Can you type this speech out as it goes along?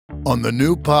On the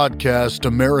new podcast,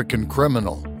 American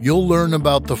Criminal, you'll learn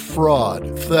about the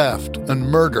fraud, theft, and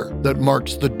murder that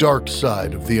marks the dark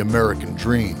side of the American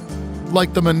dream.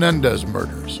 Like the Menendez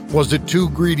murders. Was it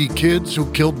two greedy kids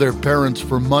who killed their parents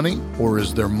for money, or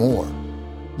is there more?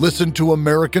 Listen to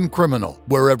American Criminal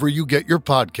wherever you get your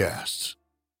podcasts.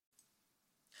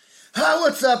 Hi,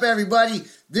 what's up, everybody?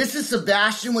 This is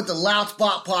Sebastian with the Loud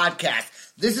Spot Podcast.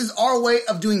 This is our way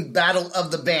of doing Battle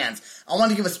of the Bands. I want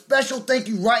to give a special thank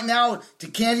you right now to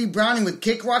Candy Browning with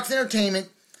Kick Rocks Entertainment,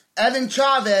 Evan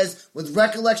Chavez with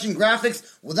Recollection Graphics.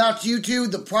 Without you two,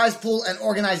 the prize pool and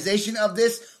organization of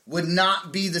this would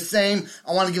not be the same.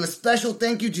 I want to give a special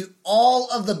thank you to all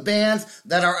of the bands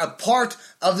that are a part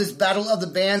of this Battle of the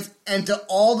Bands and to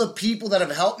all the people that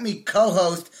have helped me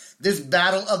co-host this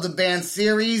Battle of the Bands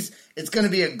series. It's going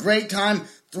to be a great time.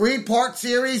 3-part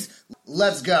series.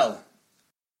 Let's go.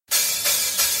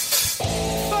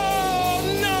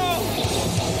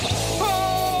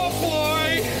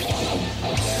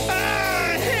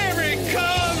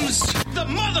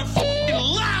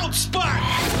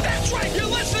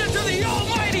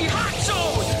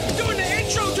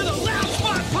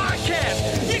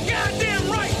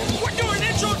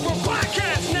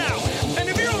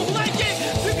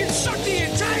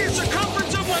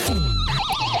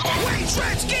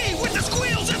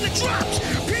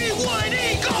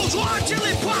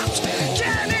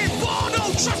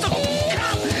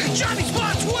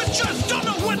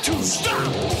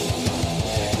 Stop!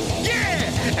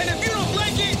 Yeah! And if you don't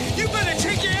like it, you better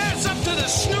take your ass up to the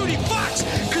Snooty Fox,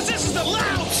 because this is the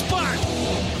Loud Spot!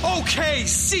 Okay,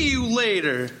 see you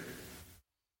later.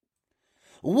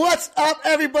 What's up,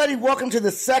 everybody? Welcome to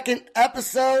the second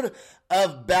episode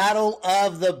of Battle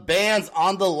of the Bands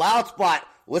on the Loud Spot.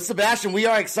 With Sebastian, we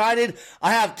are excited.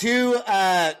 I have two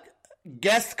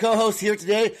guest co-hosts here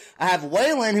today. I have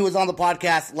Waylon, who was on the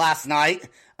podcast last night.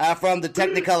 From the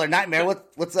Technicolor Nightmare.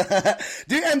 What's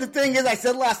dude? And the thing is, I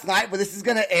said last night, but this is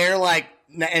gonna air like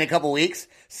in a couple weeks.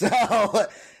 So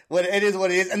what it is.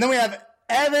 And then we have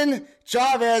Evan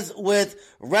Chavez with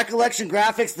Recollection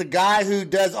Graphics, the guy who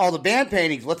does all the band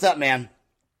paintings. What's up, man?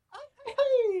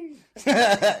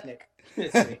 Nick.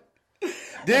 It's me.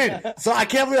 Dude, so I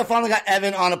can't believe I finally got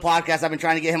Evan on a podcast. I've been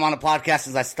trying to get him on a podcast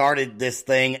since I started this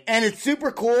thing. And it's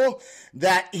super cool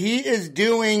that he is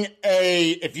doing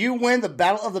if you win the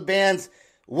Battle of the Bands,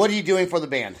 what are you doing for the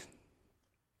band?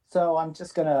 So I'm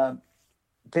just going to,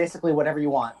 basically whatever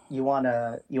you want. You want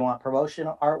promotion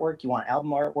artwork, you want album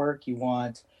artwork, you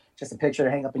want just a picture to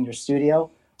hang up in your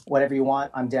studio, whatever you want,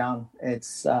 I'm down.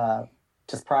 It's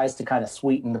just prize to kind of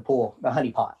sweeten the pool, the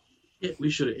honey pot. Yeah,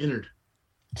 we should have entered.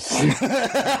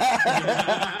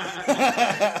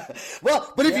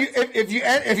 Well, but if you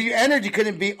entered, you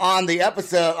couldn't be on the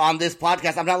episode on this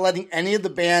podcast. I'm not letting any of the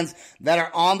bands that are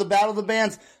on the Battle of the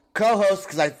Bands co-host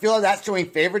because I feel like that's showing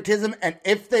favoritism. And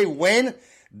if they win,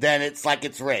 then it's like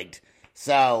it's rigged.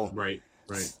 So right.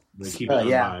 They keep it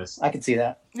unbiased. I can see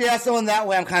that. Yeah, so in that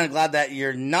way, I'm kind of glad that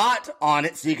you're not on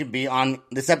it, so you can be on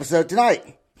this episode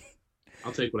tonight.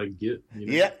 I'll take what I can get. You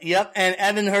know? Yep. And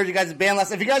Evan heard you guys' band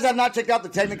last. If you guys have not checked out the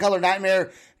Technicolor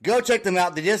Nightmare, go check them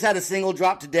out. They just had a single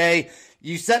drop today.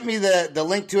 You sent me the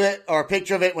link to it or a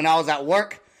picture of it when I was at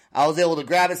work. I was able to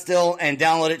grab it still and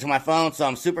download it to my phone. So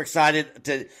I'm super excited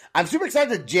to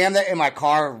jam that in my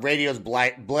car. Radio's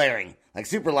blaring like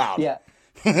super loud. Yeah.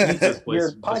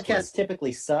 Your podcasts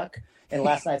typically suck. And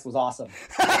last night's was awesome.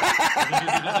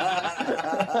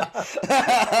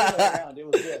 It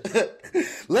was good.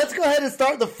 Let's go ahead and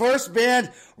start the first band.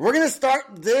 We're going to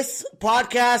start this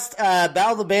podcast,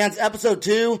 Battle of the Bands, episode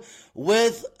 2,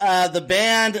 with the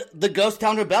band, the Ghost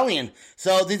Town Rebellion.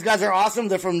 So these guys are awesome.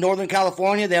 They're from Northern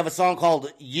California. They have a song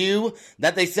called You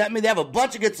that they sent me. They have a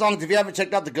bunch of good songs. If you haven't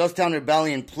checked out the Ghost Town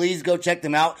Rebellion, please go check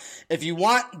them out. If you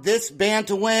want this band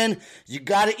to win, you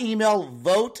got to email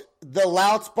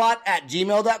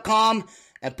votetheloudspot@gmail.com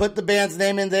and put the band's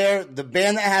name in there. The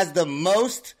band that has the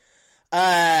most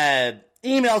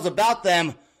emails about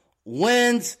them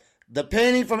wins the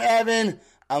painting from Evan,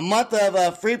 a month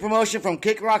of free promotion from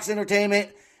Kick Rocks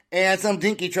Entertainment, and some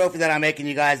dinky trophy that I'm making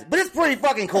you guys. But it's pretty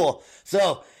fucking cool.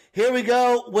 So here we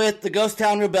go with the Ghost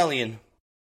Town Rebellion.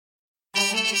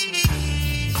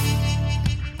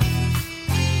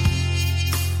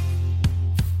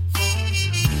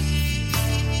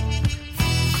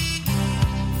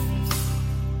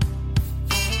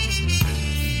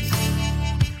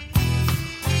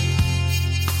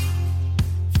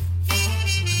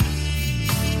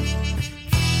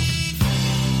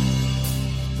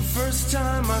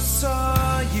 Time I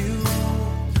saw you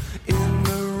in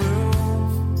the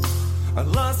room, I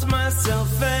lost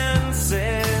myself and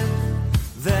said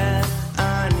that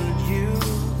I need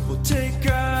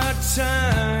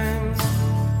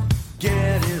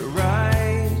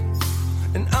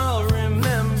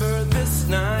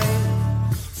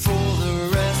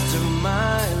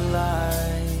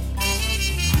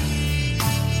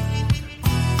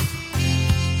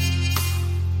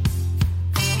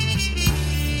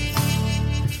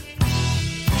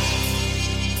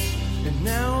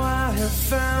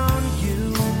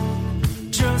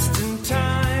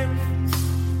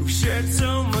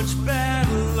so much bad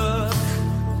luck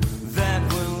that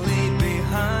we'll leave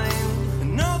behind.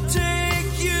 And I'll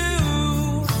take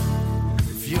you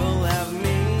if you'll have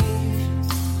me.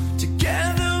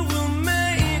 Together we'll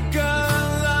make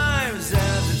our lives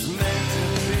as it's meant to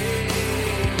be.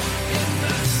 And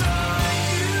I saw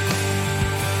you,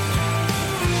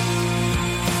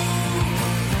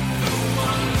 the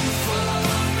one for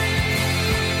me.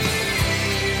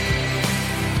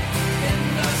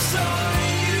 And I saw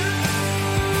you,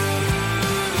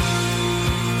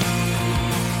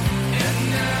 and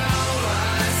now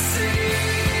I see.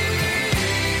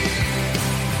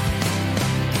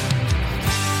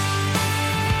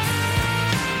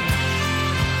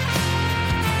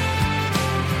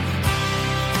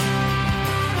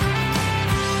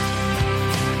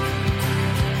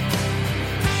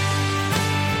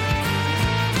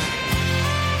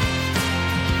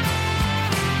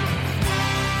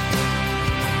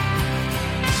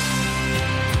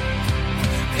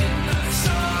 And I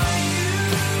saw you,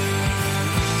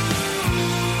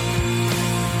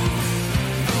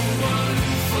 the one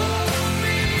for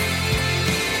me.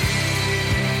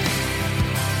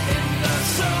 And I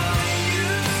saw you,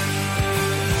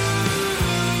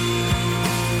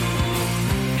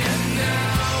 and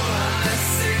now I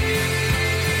see.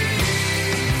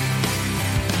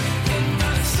 And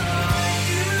I saw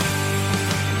you,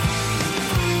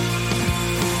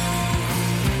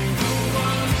 the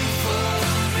one for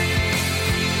me.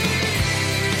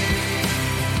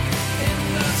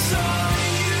 And I saw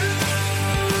you,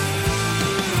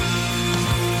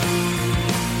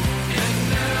 and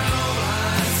now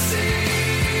I see.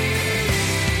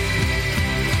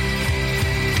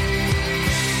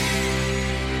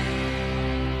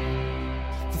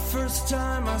 The first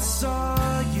time I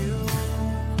saw you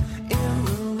in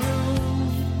the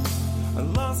room, I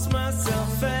lost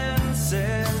myself and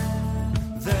said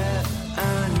that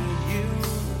I need you.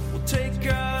 We'll take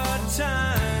our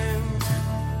time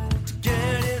to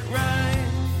get it right,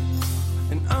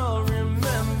 and I'll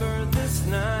remember this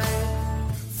night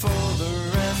for the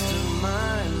rest of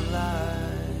my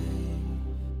life.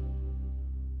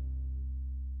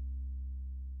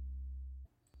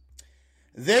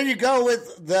 There you go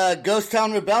with the Ghost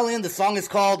Town Rebellion. The song is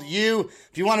called You.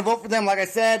 If you want to vote for them, like I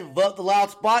said, vote the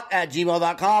loud spot at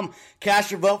gmail.com.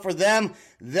 Cast your vote for them.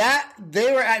 We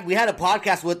had a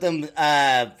podcast with them,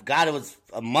 it was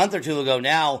a month or two ago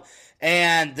now,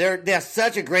 and they have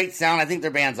such a great sound. I think their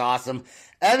band's awesome.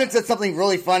 Evan said something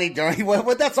really funny during,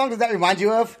 what that song does that remind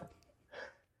you of?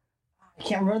 I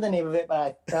can't remember the name of it,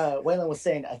 but Waylon was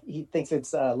saying he thinks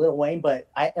it's Lil Wayne, but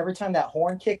every time that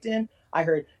horn kicked in, I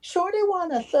heard, Shorty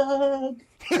want a thug.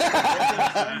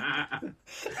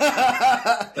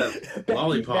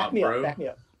 Lollipop, bro. Back me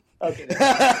up. Okay.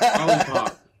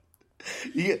 Lollipop.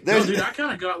 Yeah, No, dude, I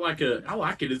kind of got I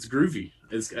like it. It's groovy.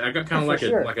 I got kind of like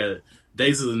a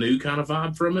Days of the New kind of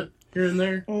vibe from it here and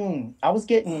there. I was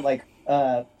getting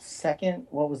second,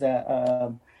 what was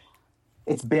that?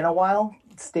 It's Been a While.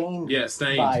 Stained. Yeah,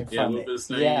 Stained. Vibe Yeah, a from little bit of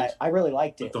Stained. Yeah, I really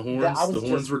liked it. But the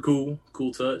horns were cool.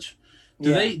 Cool touch.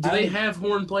 Do they have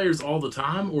horn players all the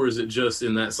time, or is it just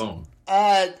in that song?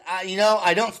 I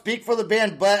don't speak for the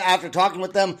band, but after talking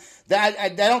with them, I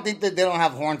don't think that they don't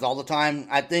have horns all the time.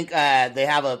 I think they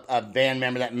have a band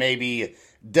member that maybe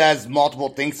does multiple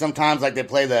things sometimes, like they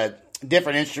play the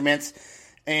different instruments.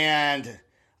 And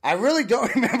I really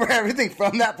don't remember everything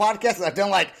from that podcast. I've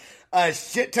done like a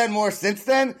shit ton more since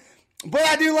then. But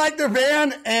I do like their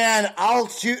band, and I'll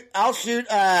shoot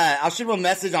them a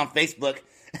message on Facebook.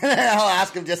 And I'll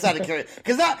ask him just out of curiosity,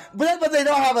 but they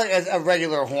don't have a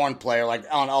regular horn player like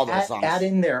on all their songs. Add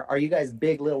in there. Are you guys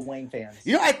big Lil Wayne fans?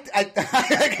 I'll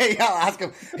ask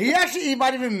him. He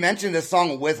might even mention this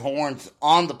song with horns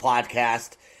on the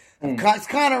podcast. It's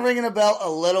kind of ringing a bell a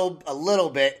little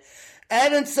bit.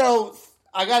 And so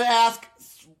I got to ask,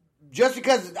 just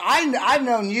because I've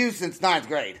known you since 9th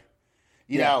grade,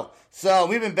 you know, so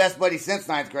we've been best buddies since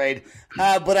 9th grade.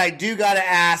 But I do got to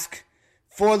ask,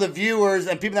 for the viewers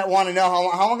and people that want to know,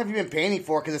 how long have you been painting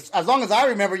for? Because as long as I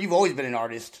remember, you've always been an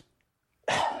artist.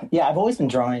 Yeah, I've always been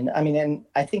drawing. I mean, and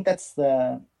I think that's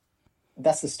the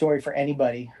story for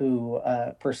anybody who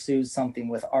pursues something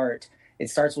with art. It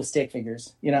starts with stick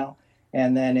figures, you know,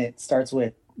 and then it starts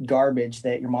with garbage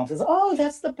that your mom says, "Oh,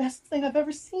 that's the best thing I've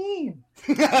ever seen,"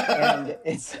 and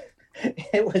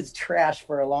it was trash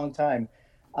for a long time.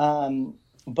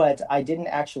 But I didn't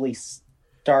actually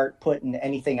start putting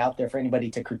anything out there for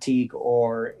anybody to critique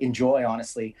or enjoy,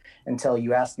 honestly, until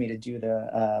you asked me to do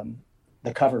the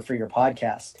cover for your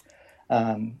podcast.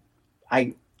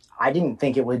 I didn't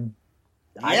think it would.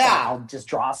 I'll just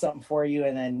draw something for you,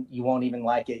 and then you won't even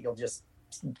like it. You'll just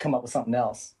come up with something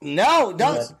else. No.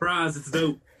 Surprise, it's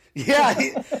dope. Yeah,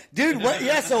 dude.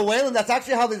 So Waylon, that's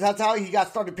actually how he got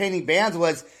started painting bands.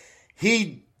 Was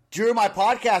he drew my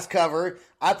podcast cover?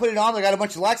 I put it on there, got a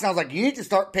bunch of likes, and I was like, you need to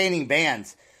start painting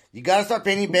bands. You got to start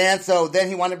painting bands. So then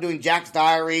he wound up doing Jack's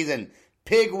Diaries and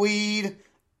Pigweed,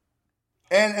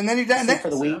 and then he done Sleep for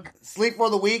the Week. Sleep for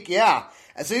the Week, yeah.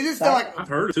 And so he just done like I've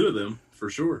heard of two of them for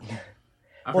sure.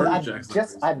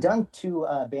 I've done two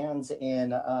bands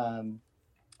in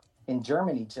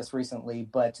Germany just recently,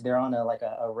 but they're on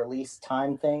a release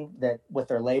time thing that with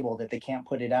their label that they can't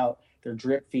put it out. They're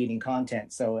drip feeding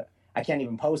content, so I can't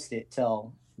even post it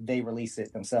till they release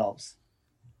it themselves.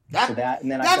 That's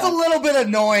a little bit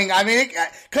annoying. I mean,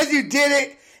 because you did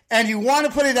it and you want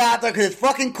to put it out there because it's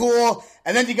fucking cool,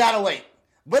 and then you gotta wait.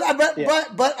 But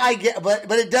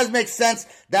it does make sense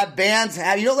that bands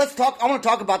have. Let's talk. I want to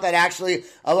talk about that actually,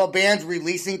 about bands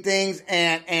releasing things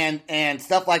and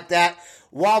stuff like that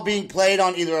while being played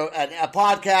on either a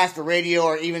podcast or radio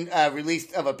or even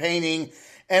release of a painting.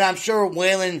 And I'm sure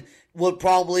Waylon would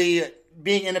probably,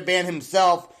 being in a band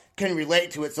himself, can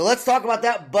relate to it. So let's talk about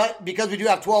that. But because we do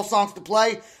have 12 songs to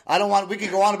play, we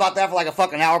could go on about that for like a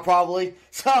fucking hour probably.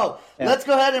 So Let's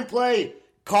go ahead and play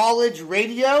College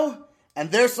Radio. And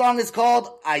their song is called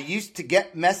I Used to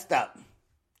Get Messed Up.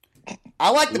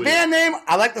 I like the band name.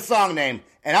 I like the song name.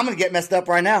 And I'm going to get messed up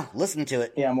right now listening to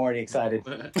it. Yeah, I'm already excited.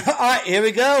 All right, here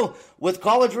we go. With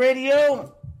College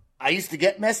Radio, I Used to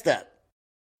Get Messed Up.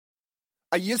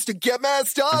 I used to get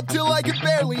messed up till I could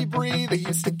barely breathe. I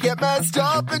used to get messed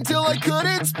up until I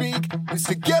couldn't speak. Used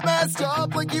to get messed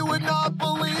up like you would not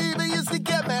believe. I used to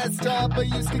get messed up. I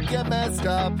used to get messed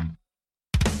up.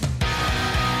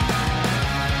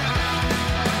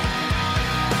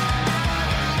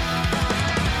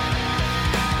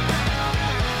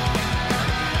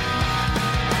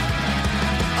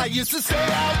 I used to stay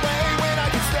out late when I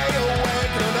could stay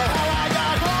awake. Don't know how I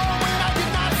got home when I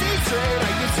could not see straight.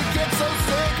 I used to get so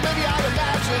sick, maybe I'd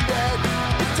imagined it.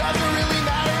 It doesn't really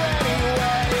matter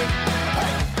anyway.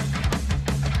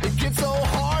 It gets so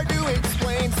hard to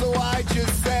explain, so I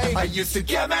just say I used to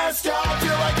get messed up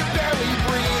till I could barely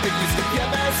breathe. I used to get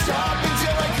messed up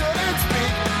until I couldn't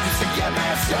speak. Used to get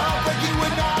messed up like you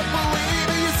would not believe.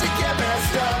 I used to get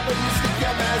messed up. I used to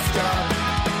get messed up.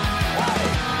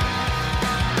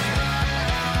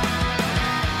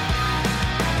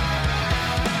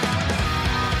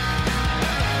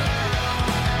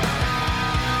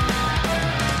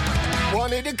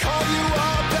 Wanted to call you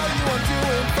up, tell you I'm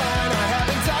doing fine. I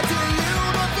haven't talked to you,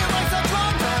 but feel like such a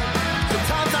long time.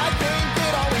 Sometimes I think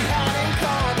that all we had in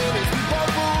common is we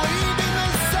both believed in the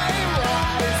same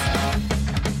lies.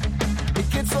 It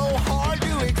gets so hard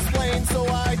to explain, so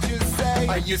I just say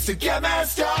I used to get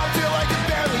messed up till I could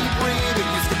barely breathe. I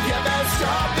used to get messed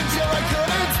up until I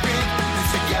couldn't speak.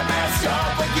 Used to get messed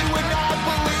up like you would not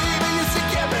believe. I used to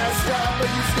get messed up. I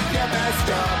used to get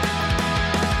messed up.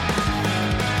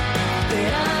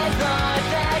 I thought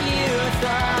that you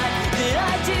thought that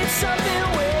I did something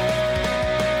weird.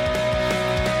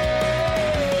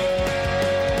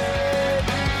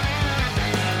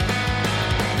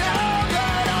 Now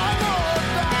that I look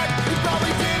back, you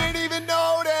probably didn't even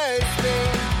notice me.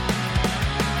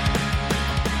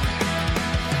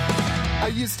 I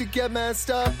used to get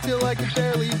messed up till I could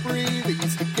barely breathe. I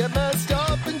used to get messed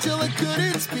up until I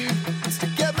couldn't speak. Used to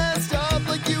get messed up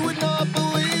like you would not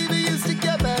believe. I used to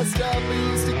get messed up. I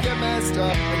used to get messed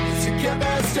up. I used to get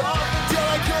messed up until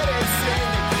I couldn't sing.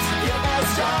 I used to get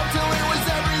messed up till it was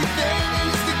everything. I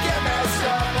used to get messed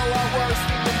up a lot worse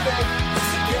than you think. I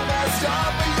used to get messed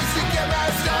up. I used to get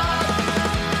messed up.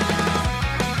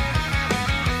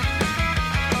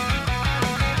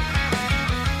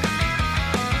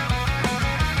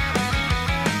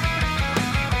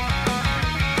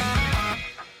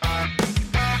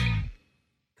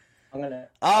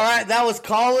 All right, that was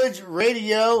College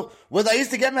Radio with I Used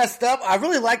to Get Messed Up. I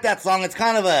really like that song. It's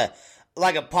kind of a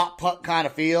pop punk kind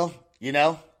of feel, you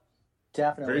know?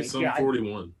 Definitely. Very Sum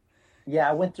 41.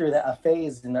 I went through a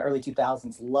phase in the early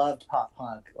 2000s, loved pop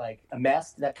punk. Like a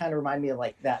Mess, that kind of reminded me of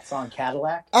like that song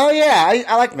Cadillac. Oh, yeah,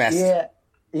 I like Mess.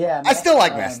 Yeah. I still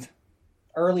like Mess.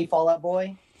 Early Fall Out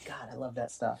Boy. God, I love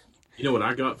that stuff. You know what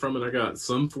I got from it? I got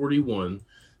Sum 41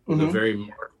 with a very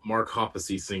Mark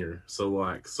Hoppus-y singer. So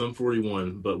like Sum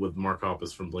 41, but with Mark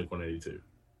Hoppus from Blink-182.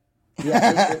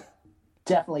 Yeah, it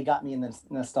definitely got me in the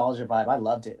nostalgia vibe. I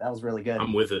loved it. That was really good.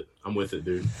 I'm with it,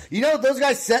 dude. You know, those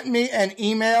guys sent me an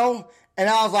email, and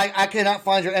I was like, I cannot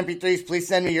find your MP3s. Please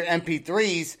send me your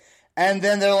MP3s. And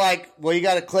then they're like, well, you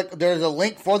got to click. There's a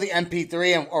link for the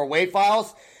MP3 or WAV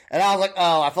files. And I was like,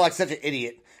 oh, I feel like such an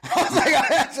idiot. I was like,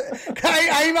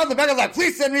 I emailed the back. I was like,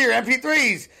 please send me your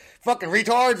MP3s, fucking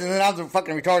retards. And then I was a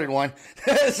fucking retarded one.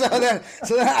 so then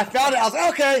I found it. I was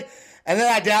like, okay. And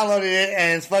then I downloaded it,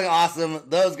 and it's fucking awesome.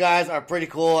 Those guys are pretty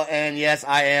cool. And yes,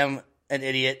 I am an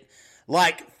idiot.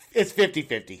 Like, it's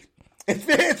 50-50. It's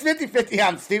 50-50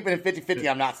 I'm stupid, and 50-50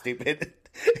 I'm not stupid.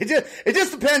 It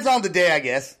just depends on the day, I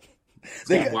guess. It's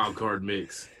like a wild card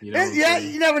mix. You know Yeah,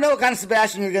 you never know what kind of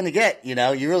Sebastian you're going to get. You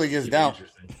know, you really just don't.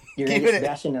 You're going to get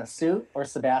Sebastian in a suit or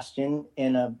Sebastian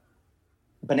in a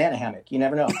banana hammock. You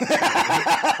never know.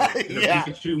 Yeah.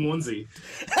 Pikachu onesie.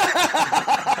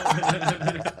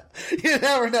 You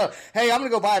never know. Hey, I'm going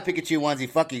to go buy a Pikachu onesie.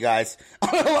 Fuck you guys.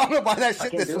 I'm going to buy that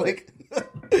shit this week.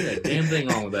 Yeah, damn thing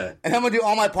wrong with that. And I'm going to do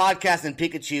all my podcasts in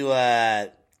Pikachu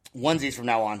onesies from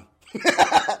now on.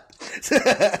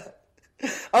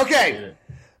 Okay.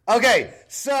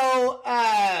 So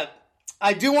I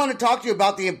do want to talk to you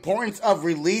about the importance of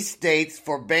release dates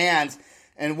for bands.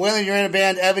 And Waylon, you're in a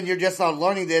band. Evan, you're just on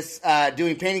learning this,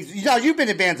 doing paintings. You know, you've been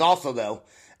in bands also, though.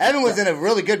 Evan was in a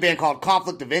really good band called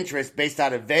Conflict of Interest, based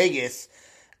out of Vegas,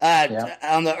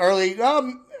 on the early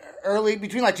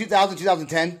between like 2000 and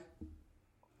 2010.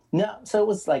 No, so it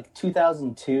was like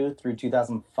 2002 through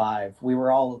 2005. It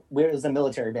was a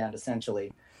military band,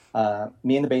 essentially.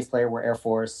 Me and the bass player were Air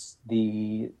Force.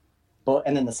 And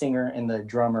then the singer and the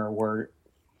drummer were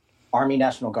Army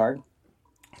National Guard.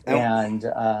 Oh.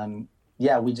 And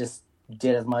we just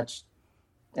did as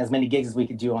many gigs as we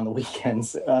could do on the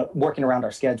weekends, working around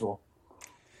our schedule.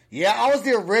 Yeah, I was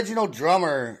the original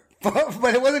drummer,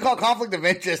 but it wasn't called Conflict of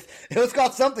Interest. It was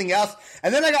called something else.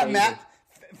 And then I got mad.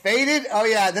 Faded? Oh,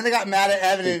 yeah. Then I got mad at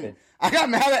Evan.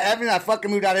 And I fucking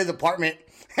moved out of his apartment.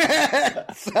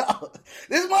 So,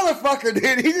 this motherfucker,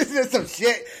 dude, he just did some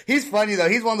shit. He's funny, though.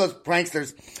 He's one of those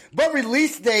pranksters. But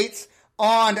release dates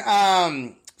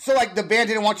on, so like the band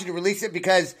didn't want you to release it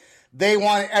because they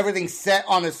wanted everything set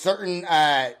on a certain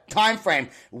time frame.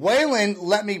 Waylon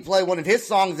let me play one of his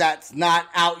songs that's not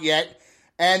out yet,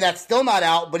 and that's still not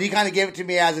out, but he kind of gave it to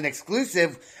me as an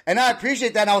exclusive, and I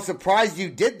appreciate that, and I was surprised you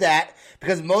did that,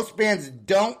 because most bands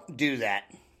don't do that.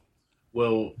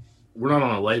 Well, we're not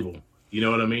on a label. You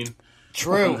know what I mean?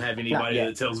 True. I don't have anybody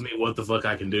that tells me what the fuck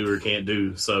I can do or can't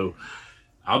do, so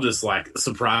I'll just, like,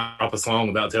 surprise drop a song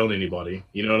without telling anybody.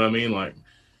 You know what I mean? Like,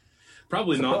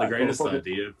 probably not the greatest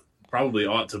idea. Probably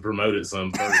ought to promote it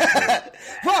some first.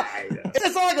 Well,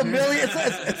 it's not like a million.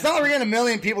 It's not really a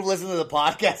million people listen to the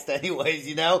podcast, anyways.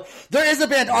 You know, there is a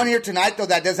band on here tonight though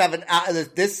that does have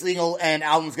this single and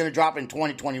album is going to drop in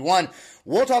 2021.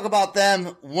 We'll talk about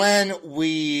them when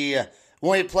we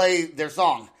play their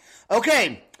song.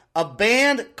 Okay, a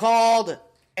band called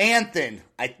Anthon.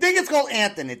 I think it's called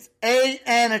Anthon. It's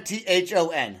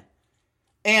Anthon.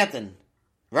 Anthon,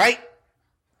 right?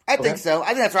 I think so.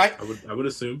 I think that's right. I would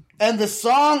assume. And the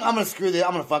song, I'm going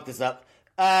to fuck this up.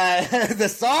 The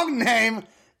song name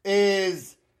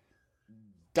is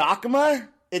Dakma.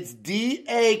 It's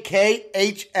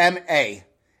Dakhma.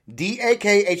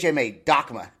 Dakhma.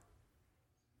 Dakma.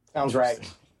 Sounds right.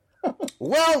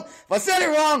 Well, if I said it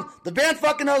wrong, the band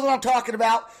fucking knows what I'm talking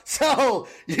about. So,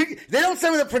 they don't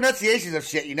send me the pronunciations of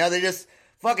shit, you know? They just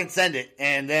fucking send it,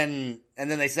 and then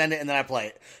they send it, and then I play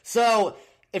it. So,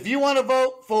 if you want to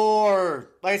vote for,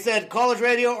 like I said, College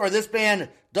Radio or this band,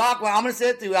 Dakma, I'm going to say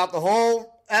it throughout the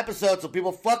whole episode so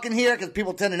people fucking hear it, because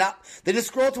people tend to not, they just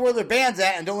scroll to where their band's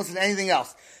at and don't listen to anything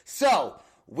else. So,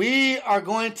 we are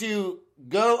going to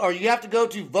go, or you have to go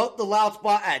to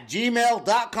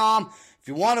votetheloudspot@gmail.com if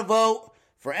you want to vote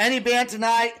for any band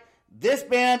tonight. This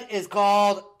band is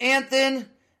called Anthon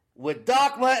with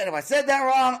Dakma, and if I said that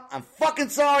wrong, I'm fucking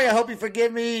sorry. I hope you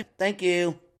forgive me. Thank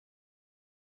you.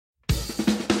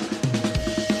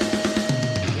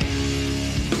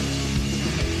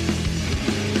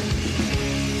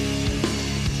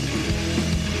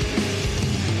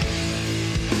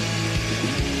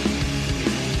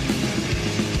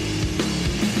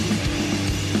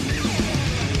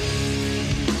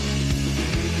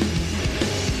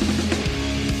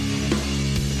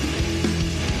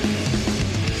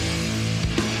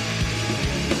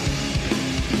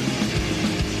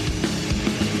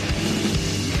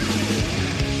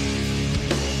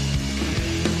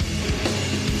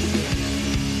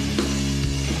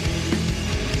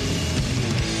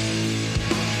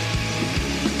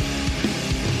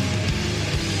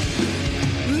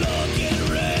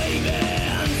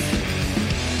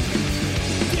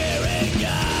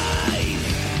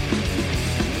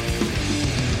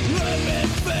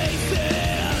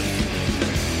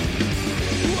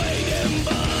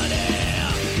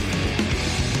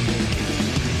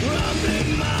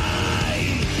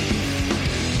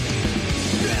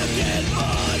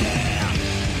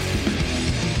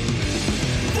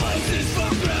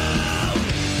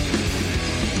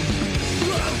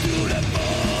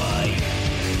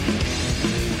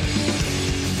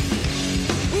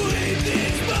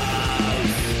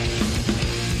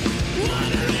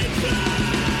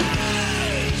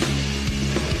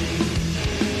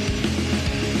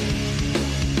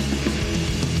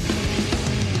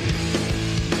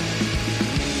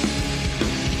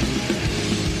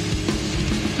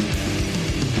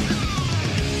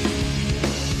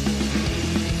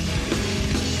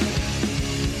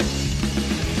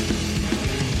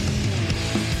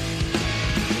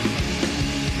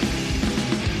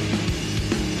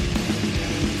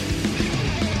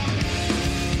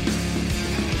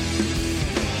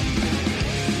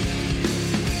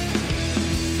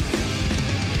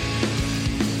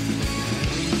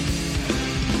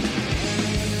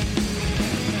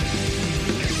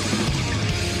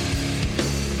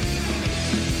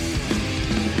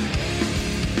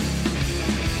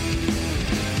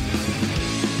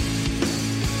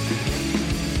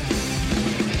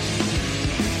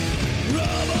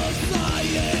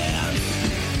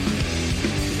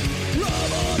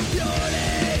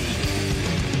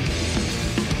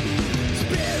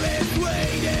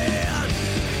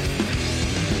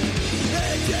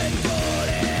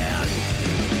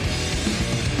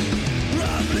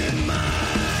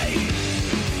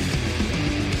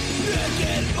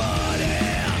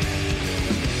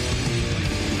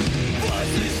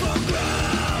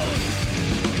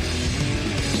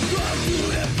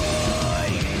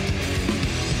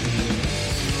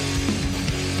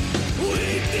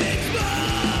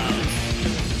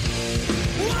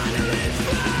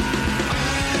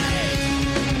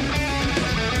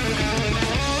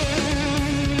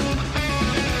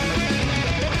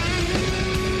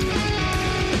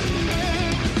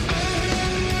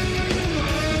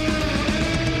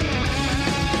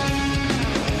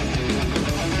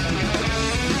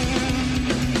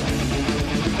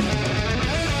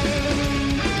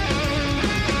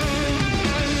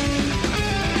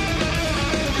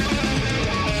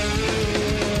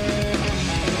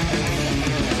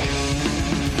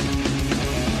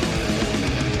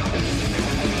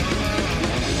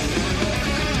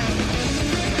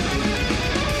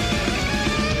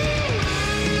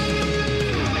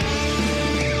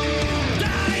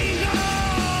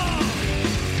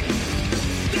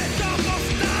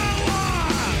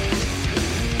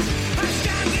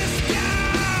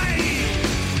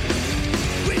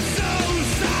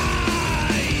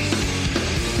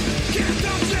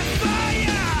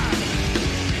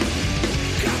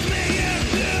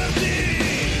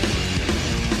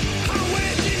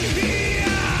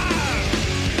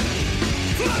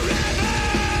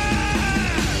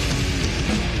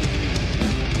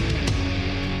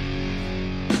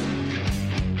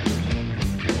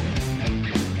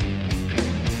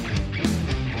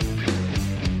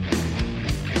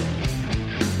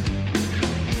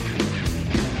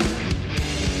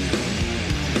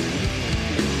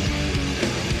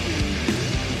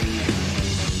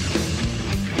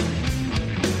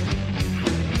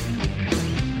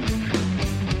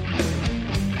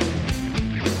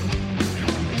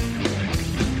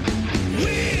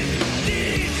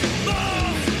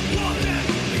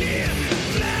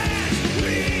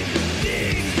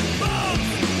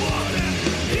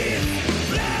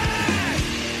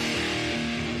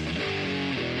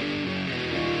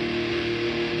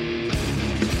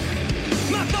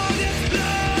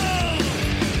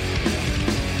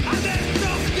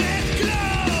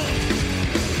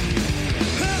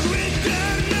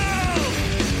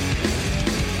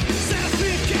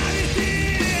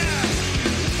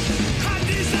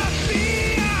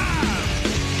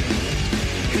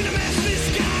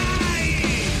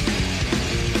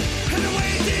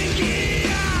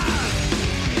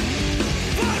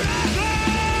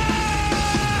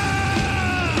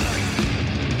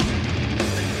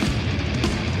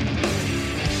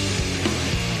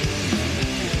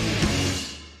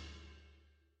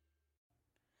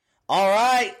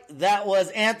 That was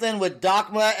Anthony with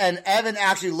Dokma, and Evan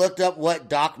actually looked up what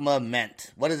Dokma meant.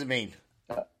 What does it mean?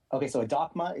 Okay, so a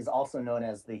Dokma is also known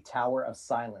as the Tower of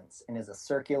Silence and is a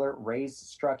circular raised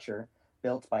structure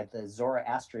built by the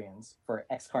Zoroastrians for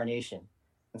excarnation.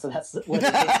 And so that's what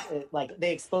it is. Like,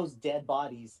 they expose dead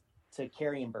bodies to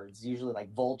carrion birds, usually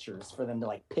like vultures, for them to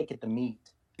like pick at the meat.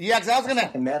 Yeah, because I was That's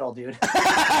fucking metal, dude.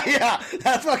 Yeah,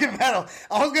 that's fucking metal.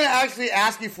 I was gonna actually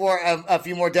ask you for a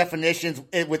few more definitions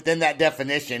within that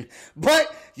definition,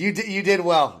 but you did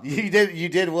well. You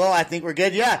did well. I think we're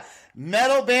good. Yeah,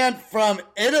 metal band from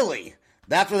Italy.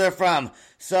 That's where they're from.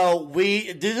 So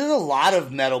there's a lot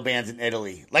of metal bands in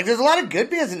Italy. Like, there's a lot of good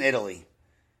bands in Italy.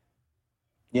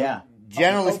 Yeah,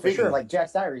 Generally for speaking, sure. Like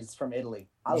Jack's Diary is from Italy.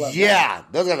 I love yeah,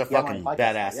 that. those guys are Yeah, fucking my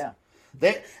podcast, badass. Yeah.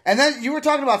 And then you were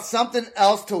talking about something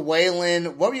else to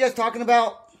Waylon. What were you guys talking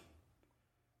about?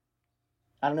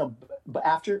 I don't know, but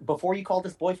before you called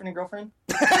this boyfriend and girlfriend?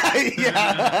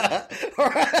 Yeah.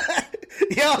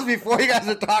 Yeah, it was before you guys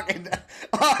were talking.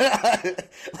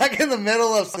 Like in the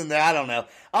middle of something. I don't know.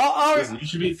 Listen, you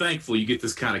should be thankful you get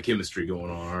this kind of chemistry going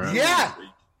on, all right? Yeah,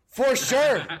 for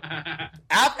sure.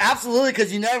 Absolutely,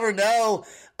 because you never know.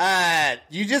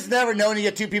 You just never know when you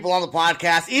get two people on the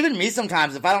podcast. Even me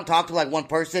sometimes, if I don't talk to like one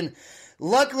person,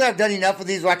 luckily I've done enough of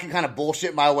these where I can kind of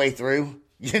bullshit my way through,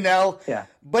 you know? Yeah.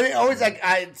 But it always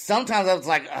sometimes I was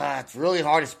like, it's really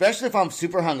hard, especially if I'm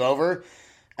super hungover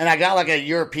and I got like a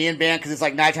European band because it's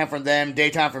like nighttime for them,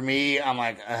 daytime for me. I'm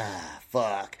like,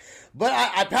 fuck. But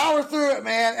I power through it,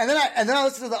 man. And then I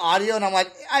listen to the audio and I'm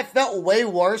like, I felt way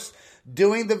worse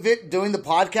doing the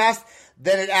podcast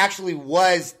than it actually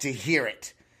was to hear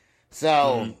it.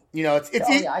 So, you know,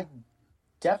 I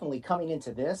definitely, coming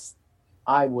into this,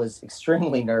 I was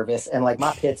extremely nervous, and like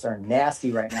my pits are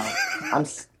nasty right now. I'm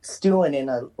stewing in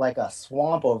a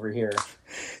swamp over here.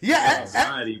 Yeah,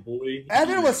 anxiety, boy.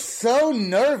 Evan was so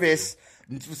nervous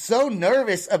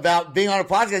about being on a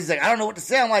podcast. He's like, I don't know what to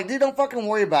say. I'm like, dude, don't fucking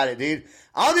worry about it, dude.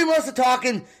 I'll do most of the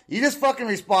talking. You just fucking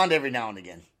respond every now and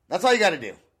again. That's all you got to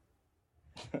do.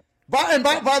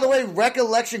 By the way,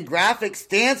 Recollection Graphics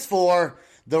stands for...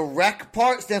 The rec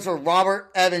part stands for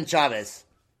Robert Evan Chavez.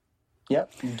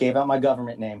 Yep, you gave out my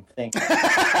government name. Thank you.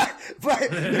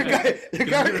 But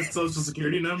your social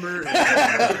security number.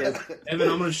 Evan,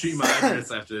 I'm going to shoot my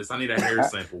address after this. I need a hair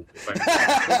sample.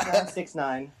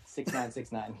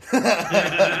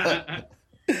 6969.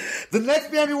 The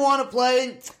next band we want to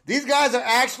play, these guys are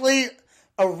actually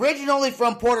originally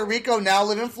from Puerto Rico, now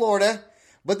live in Florida,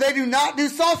 but they do not do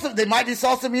salsa. They might do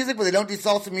salsa music, but they don't do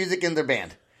salsa music in their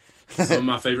band. Some of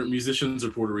my favorite musicians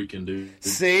are Puerto Rican, dude.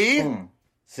 See?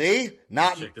 Check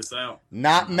this out.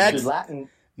 Not Mexican. Latin.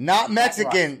 Not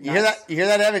Mexican. Latin You hear that? You hear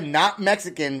that, Evan? Not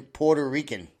Mexican, Puerto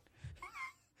Rican.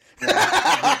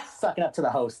 Sucking up to the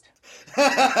host.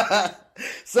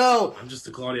 So I'm just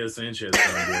a Claudio Sanchez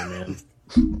fan, man.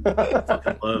 I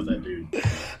fucking love that dude.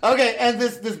 Okay, and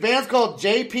this band's called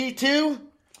JP2,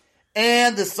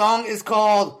 and the song is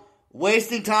called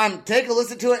Wasting Time. Take a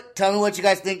listen to it. Tell me what you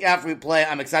guys think after we play.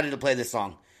 I'm excited to play this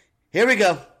song. Here we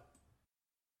go.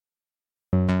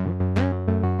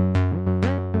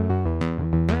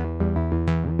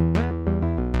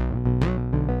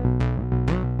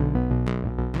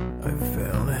 I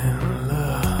fell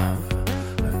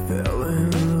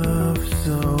in love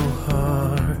so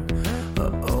hard, I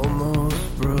almost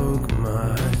broke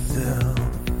myself.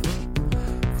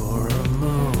 For a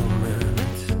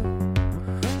moment,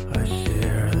 I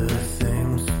share the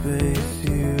same space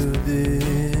you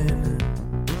did.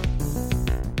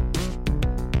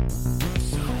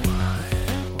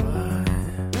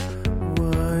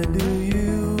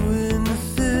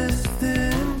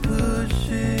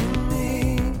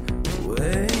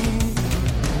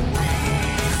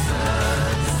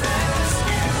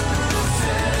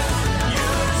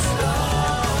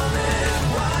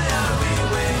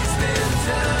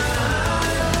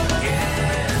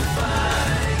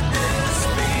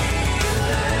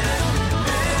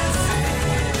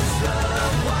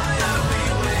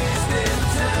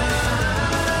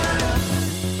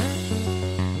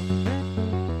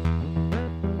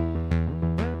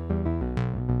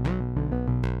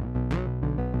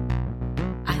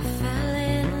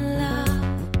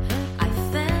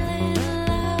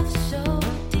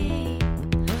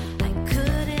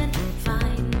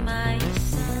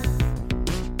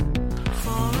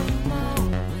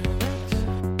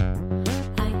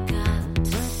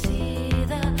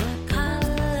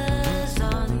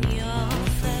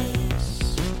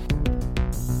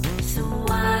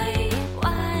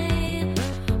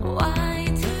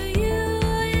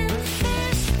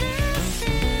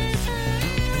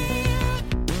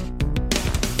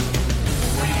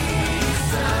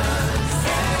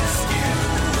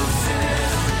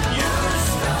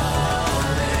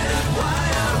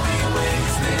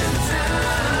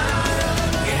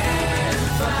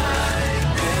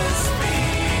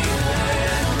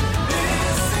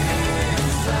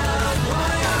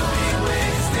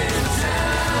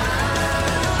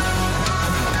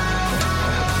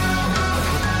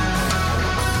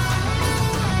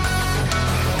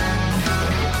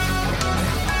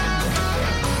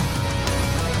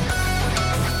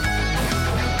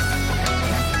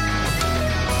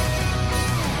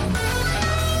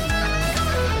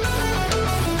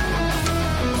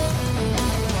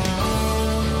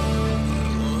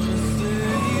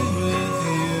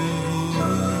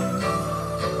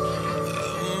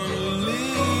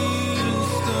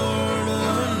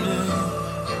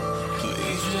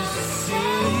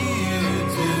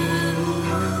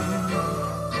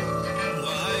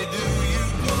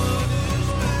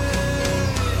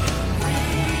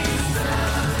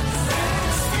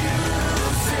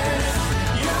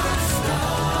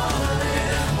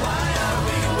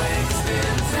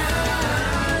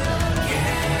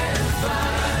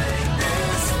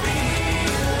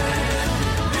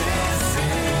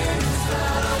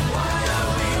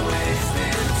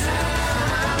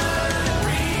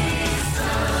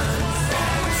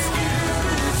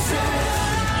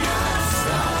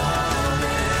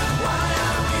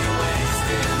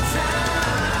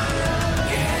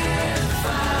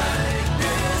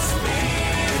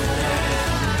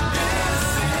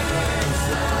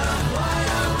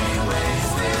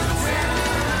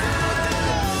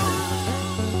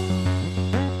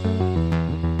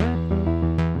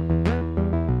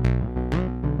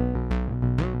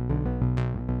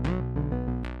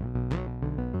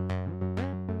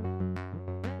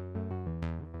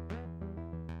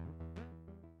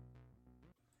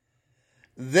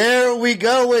 There we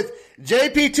go with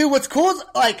JP2. What's cool is,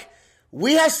 like,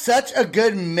 we have such a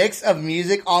good mix of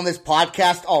music on this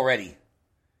podcast already.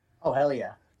 Oh, hell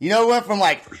yeah. You know, we went from,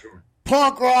 like,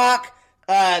 punk rock.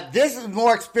 This is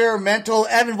more experimental.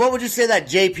 Evan, what would you say that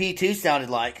JP2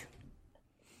 sounded like?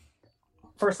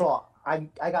 First of all, I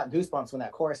got goosebumps when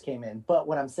that chorus came in. But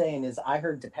what I'm saying is I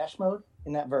heard Depeche Mode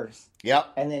in that verse. Yep.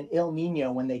 And then Il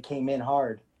Nino when they came in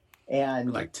hard.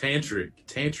 And like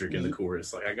tantric in the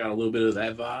chorus. Like I got a little bit of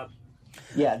that vibe.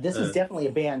 Yeah, this is definitely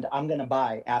a band I'm gonna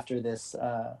buy after this.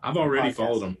 I've already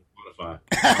followed them on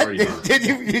Spotify. Did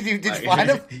you find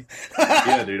them?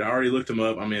 Yeah, dude. I already looked them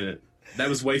up. I'm in it. That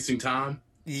was wasting time.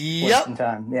 Yep. Wasting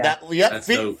time. Yeah. That's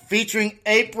dope. Featuring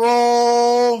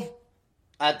April.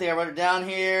 I think I wrote it down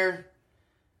here.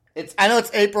 I know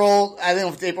it's April. I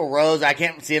think it's April Rose. I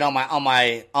can't see it on my.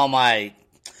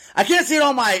 I can't see it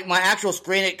on my actual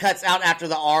screen. It cuts out after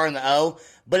the R and the O,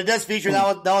 but it does feature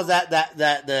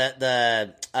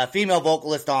the female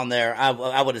vocalist on there.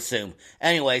 I would assume.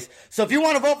 Anyways, so if you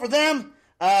want to vote for them,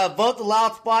 vote the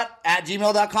loudspot at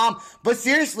gmail.com. But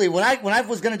seriously, when I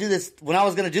was gonna do this, when I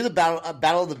was gonna do the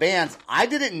battle of the bands, I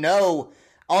didn't know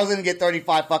I was gonna get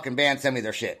 35 fucking bands send me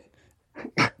their shit.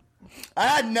 I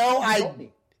had no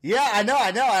idea. Yeah, I know.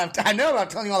 I know. I'm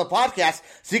telling you on the podcast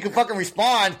so you can fucking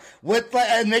respond with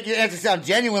and make your answer sound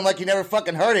genuine, like you never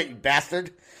fucking heard it, you bastard.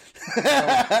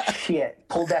 Oh, shit!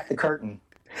 Pull back the curtain.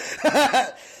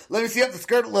 Let me see up the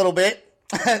skirt a little bit.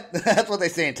 That's what they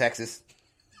say in Texas.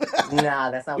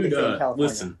 Nah, that's not what they say in California.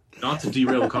 Listen, not to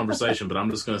derail the conversation, but I'm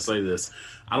just going to say this.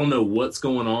 I don't know what's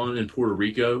going on in Puerto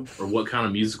Rico or what kind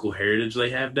of musical heritage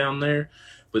they have down there.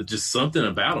 But just something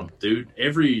about them, dude.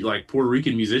 Every, like, Puerto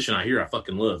Rican musician I hear, I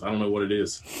fucking love. I don't know what it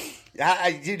is. Dude,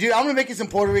 I'm going to make you some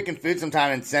Puerto Rican food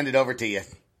sometime and send it over to you.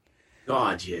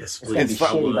 God, yes. Please. It's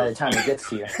going to be shitty by the time it gets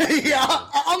to you. Yeah,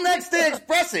 I'll next day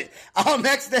express it.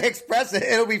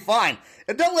 It'll be fine.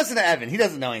 And don't listen to Evan. He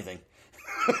doesn't know anything.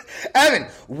 Evan,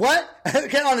 what?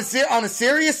 Okay, on a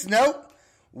serious note,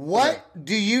 what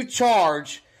do you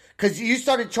charge? Because you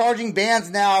started charging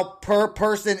bands now per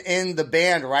person in the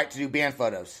band, right, to do band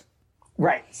photos.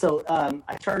 Right. So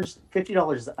I charged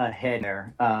 $50 a head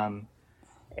there.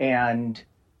 And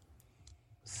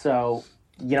so,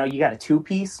 you know, you got a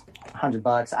 2-piece,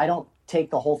 $100. I don't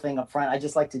take the whole thing up front. I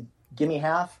just like to give me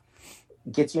half,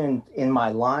 get you in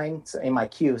my line, in my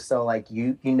queue. So, like,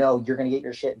 you know you're going to get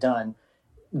your shit done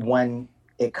when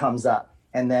it comes up.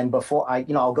 And then before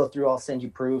I'll go through, I'll send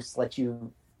you proofs, let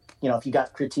you... You know, if you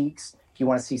got critiques, if you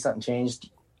want to see something changed,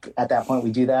 at that point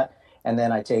we do that. And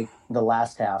then I take the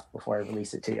last half before I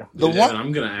release it to you. Dude, Evan,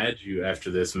 I'm going to add you after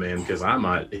this, man, because I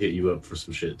might hit you up for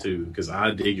some shit, too. Because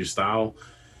I dig your style,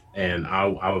 and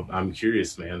I'm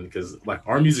curious, man, because, like,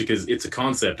 our music it's a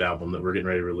concept album that we're getting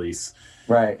ready to release.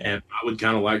 Right. And I would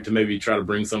kind of like to maybe try to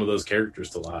bring some of those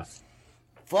characters to life.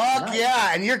 Fuck nice.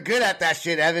 Yeah, and you're good at that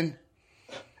shit, Evan.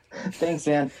 Thanks,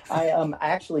 man. I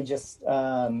actually just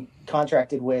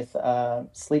contracted with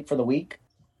Sleep for the Week.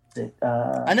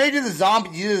 I know you did the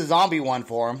zombie one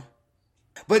for him,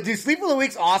 but dude, Sleep for the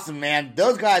Week's awesome, man.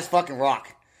 Those guys fucking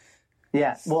rock.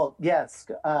 Yeah. Well, yes.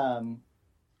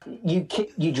 You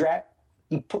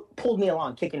pulled me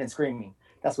along, kicking and screaming.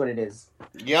 That's what it is.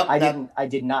 Yep. I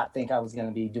did not think I was going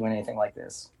to be doing anything like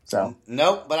this. So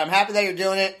nope. But I'm happy that you're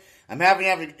doing it. I'm happy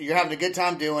you're having a good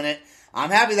time doing it. I'm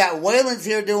happy that Waylon's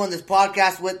here doing this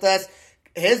podcast with us.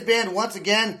 His band, once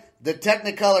again, the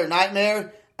Technicolor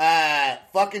Nightmare.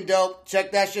 Fucking dope.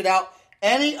 Check that shit out.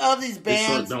 Any of these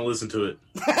bands... Don't listen to it.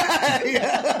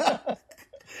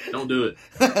 Don't do it.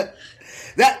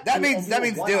 That means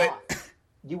do it.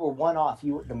 You were one off.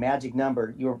 You were the magic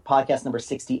number. You were podcast number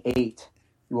 68.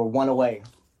 You were one away.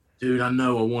 Dude, I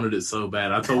know. I wanted it so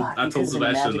bad. I told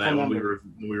Sebastian that when we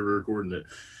were recording it.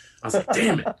 I was like,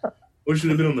 damn it. We should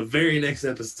have been on the very next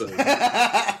episode.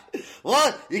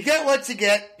 Well, you get what you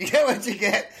get.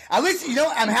 At least,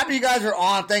 I'm happy you guys are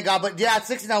on, thank God. But yeah,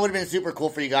 69 would have been super cool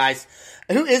for you guys.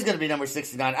 Who is going to be number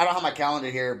 69? I don't have my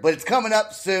calendar here, but it's coming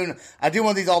up soon. I do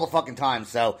one of these all the fucking time.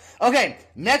 So, okay,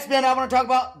 next band I want to talk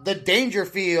about, The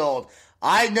Dangerfield.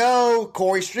 I know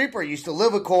Corey Streeper used to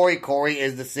live with Corey. Corey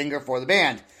is the singer for the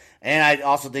band. And I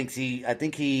also think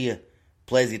he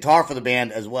plays guitar for the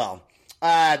band as well.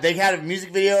 They had a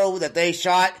music video that they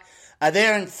shot.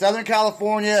 They're in Southern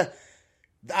California.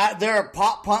 They're a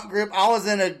pop punk group. I was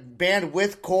in a band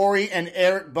with Corey and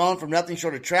Eric Bone from Nothing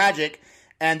Short of Tragic.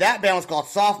 And that band was called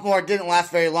Sophomore. It didn't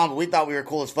last very long, but we thought we were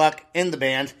cool as fuck in the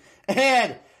band.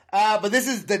 And, but this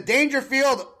is The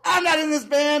Dangerfield. I'm not in this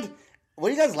band. What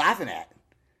are you guys laughing at?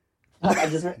 I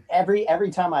just,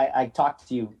 every time I talked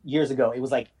to you years ago, it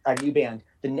was like a new band.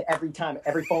 Then every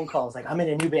phone call was like, I'm in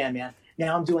a new band, man.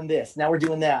 Now I'm doing this. Now we're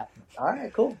doing that. All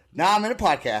right, cool. Now I'm in a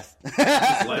podcast.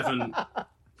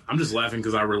 I'm just laughing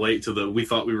because I relate to we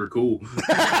thought we were cool.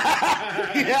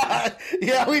 yeah,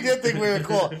 we did think we were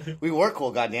cool. We were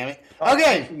cool, goddammit.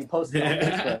 Okay. You posted on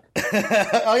Facebook.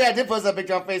 Oh, yeah, I did post that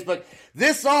picture on Facebook.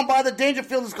 This song by The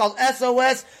Dangerfield is called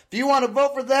SOS. If you want to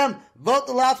vote for them, vote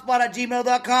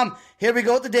theloudspot@gmail.com. Here we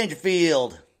go with The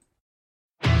Dangerfield.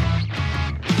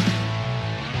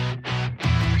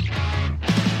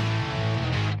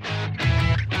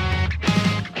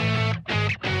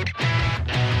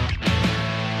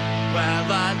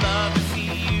 Well, I love to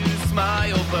see you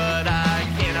smile, but I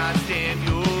cannot stand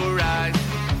your eyes.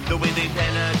 The way they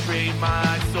penetrate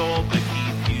my soul, but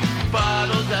keep you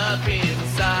bottled up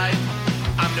inside.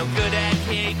 I'm no good at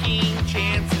taking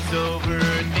chances,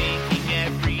 overthinking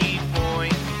every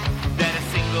point. That a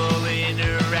single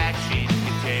interaction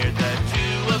can tear the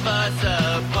two of us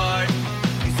apart.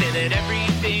 You say that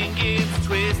everything gets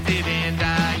twisted and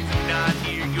I do not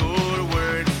hear your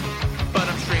words, but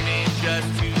I'm straining just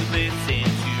to listen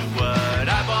to what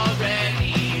I've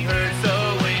already heard. So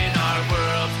when our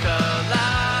worlds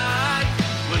collide,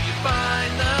 will you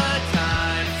find the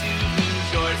time to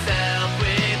lose yourself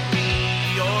with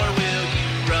me, or will you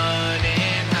run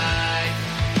and hide?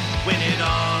 When it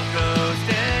all goes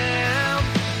down,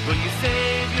 will you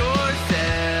save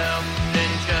yourself,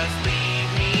 then just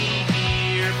leave me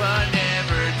here but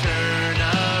never turn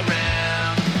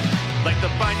around? Like the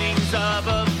bindings of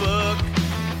a book,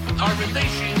 our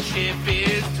relationship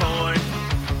is torn.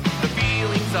 The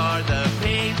feelings are the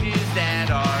pages that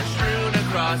are strewn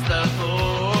across the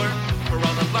floor. We're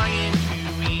all lying to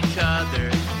each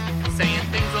other, saying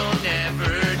things will never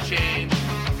change.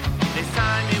 This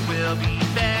time it will be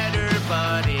better,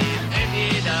 but it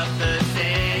ended up the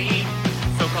same.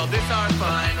 So call this our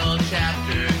final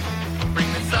chapter. Bring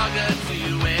the saga to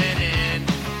an end.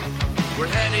 We're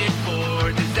headed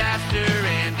for disaster,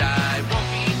 and I won't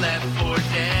be left for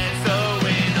dead. So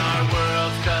when our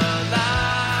worlds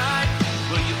collide,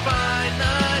 will you find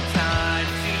the time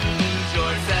to lose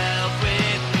yourself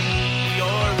with me,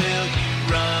 or will you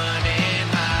run and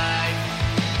hide?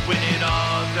 When it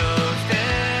all goes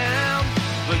down,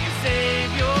 will you save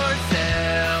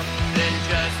yourself, then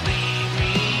just leave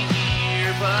me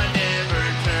here but never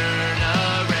turn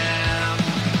around?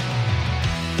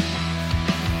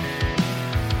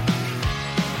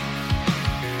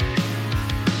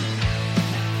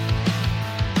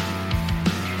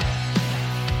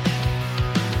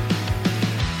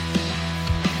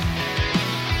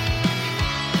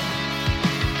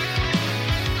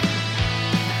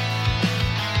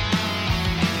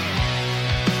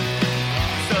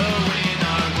 So when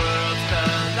our worlds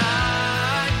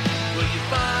collide, will you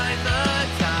find the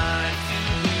time to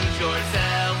lose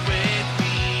yourself with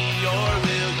me, or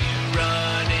will you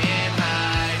run and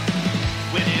hide?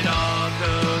 When it all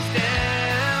goes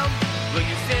down, will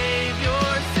you save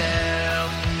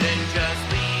yourself, then just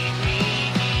leave me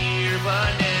here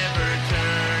but never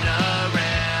turn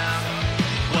around?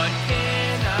 What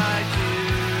can I do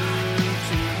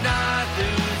to not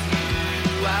lose you?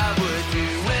 I would do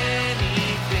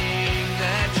anything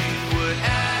that you would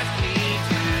ask me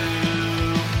to,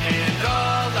 and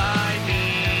all I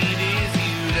need is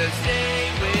you to stay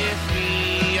with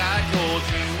me. I told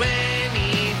you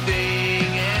anything,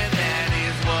 and that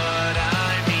is what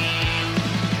I mean.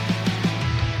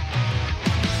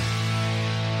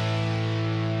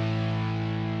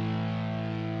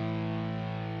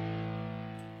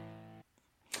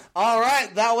 All right,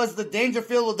 that was The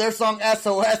Dangerfield with their song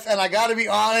SOS, and I gotta be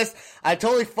honest, I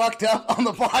totally fucked up on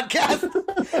the podcast.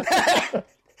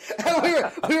 And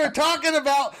we were talking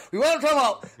about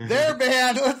their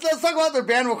band. Let's talk about their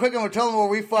band real quick, and we'll tell them where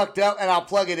we fucked up, and I'll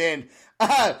plug it in.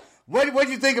 What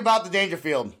do you think about The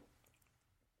Dangerfield?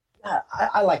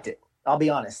 I liked it. I'll be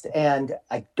honest. And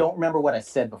I don't remember what I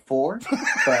said before,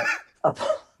 but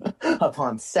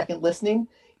upon second listening,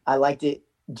 I liked it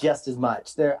just as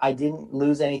much. I didn't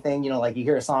lose anything. You know, like you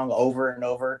hear a song over and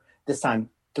over, this time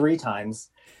 3 times.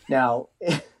 Now,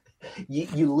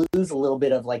 you lose a little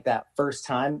bit of like that first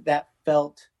time. That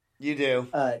felt You do.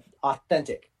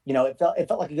 Authentic. You know, it felt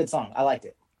like a good song. I liked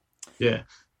it. Yeah.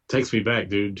 Takes me back,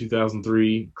 dude.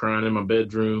 2003, crying in my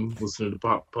bedroom, listening to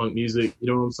pop punk music. You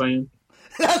know what I'm saying?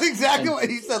 That's exactly what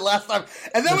he said last time.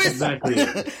 And then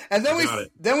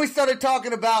we started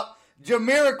talking about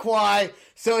Jamiroquai.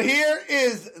 So here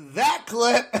is that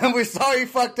clip, and we're sorry you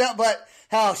fucked up, but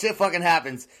hell, shit fucking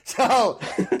happens. So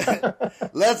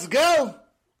let's go.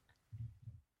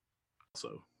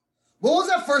 So, what was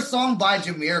that first song by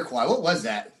Jamiroquai? What was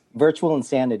that? Virtual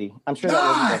Insanity. I'm sure that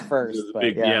wasn't their first.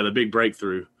 the big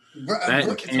breakthrough.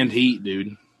 That and Heat,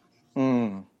 dude.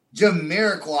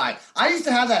 Jamiroquai. I used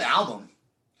to have that album.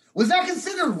 Was that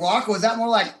considered rock, or was that more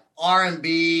like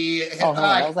R&B? Oh, no,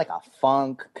 that was like a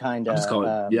funk kind of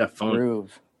funk.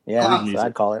 groove. Yeah, so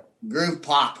I'd call it. Groove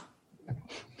pop.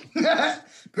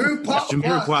 Groove pop.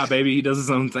 Jamiroquai, baby. He does his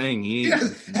own thing. He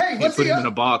what's put he him up? in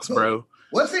a box, bro.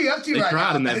 What's he up to They right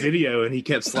tried now? in that video, and he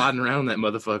kept sliding around that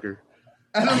motherfucker.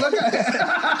 And then look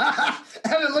at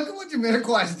what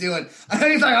Jamiroquai's doing. I know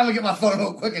he's like, I'm gonna get my phone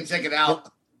real quick and check it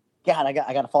out. God, I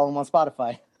got to follow him on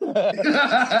Spotify.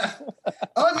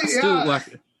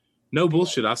 No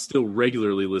bullshit. I still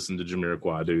regularly listen to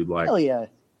Jamiroquai, dude. Like, hell yeah.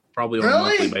 Probably on a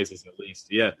monthly basis at least.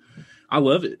 Yeah, I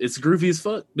love it. It's groovy as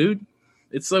fuck, dude.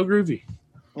 It's so groovy.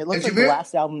 It looks like the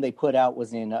last album they put out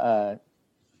was in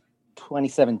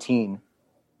 2017.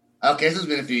 Okay, so it's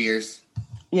been a few years.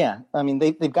 Yeah, I mean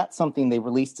they've got something they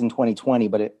released in 2020,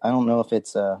 but I don't know if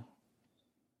it's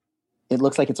it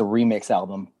looks like it's a remix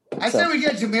album. I said we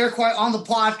get Jamiroquai on the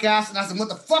podcast, and I said, "What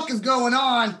the fuck is going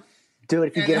on?" Dude,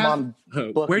 if you get him on,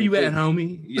 where you at,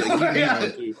 homie? Yeah,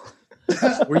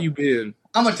 where you been?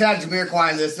 I'm gonna tag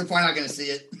Jamiroquai in this. They're probably not gonna see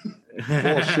it.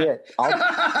 Bullshit.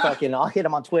 I'll hit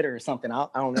him on Twitter or something. I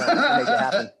don't know. I'll make it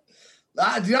happen.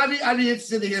 Dude, I'd be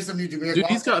interested to hear some new Jamiroquai. Dude,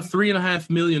 he's got 3.5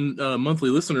 million monthly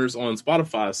listeners on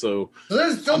Spotify. So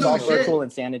there's still it's all virtual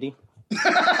insanity.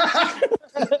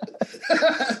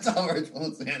 It's all virtual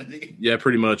insanity. Yeah,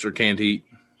 pretty much, or canned heat.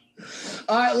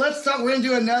 All right, let's talk. We're gonna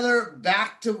do a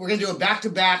back to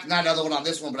back. Not another one on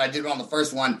this one, but I did it on the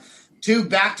first one. 2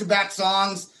 back-to-back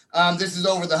songs. This is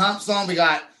Over the Hump song. We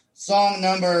got song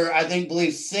number, I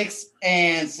believe 6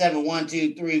 and 7. 1,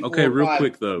 2, 3, 4, Okay, real 5.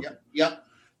 quick though. Yep.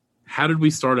 How did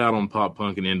we start out on pop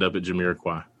punk and end up at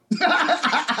Jamiroquai?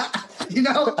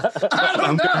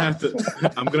 I'm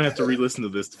gonna have to re-listen to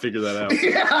this to figure that out.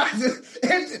 Yeah,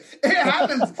 it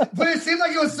happens, but it seemed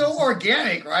like it was so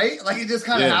organic, right? Like it just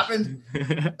kind of happened.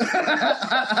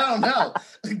 I don't know.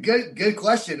 Good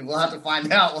question. We'll have to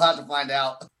find out.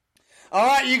 All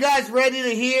right, you guys ready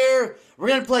to hear? We're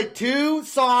gonna play 2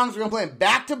 songs. We're gonna play them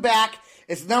back to back.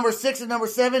 It's number 6 and number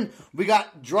 7. We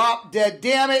got Drop Dead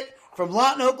Damn It from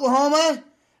Lawton, Oklahoma,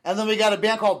 and then we got a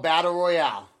band called Battle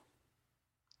Royale.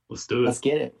 Let's do it. Let's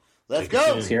get it. Let's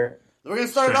go. Let's hear it. We're gonna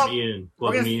start it off.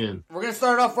 Plug me in. We're gonna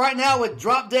start it off right now with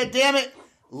Drop Dead Damn It.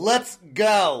 Let's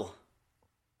go.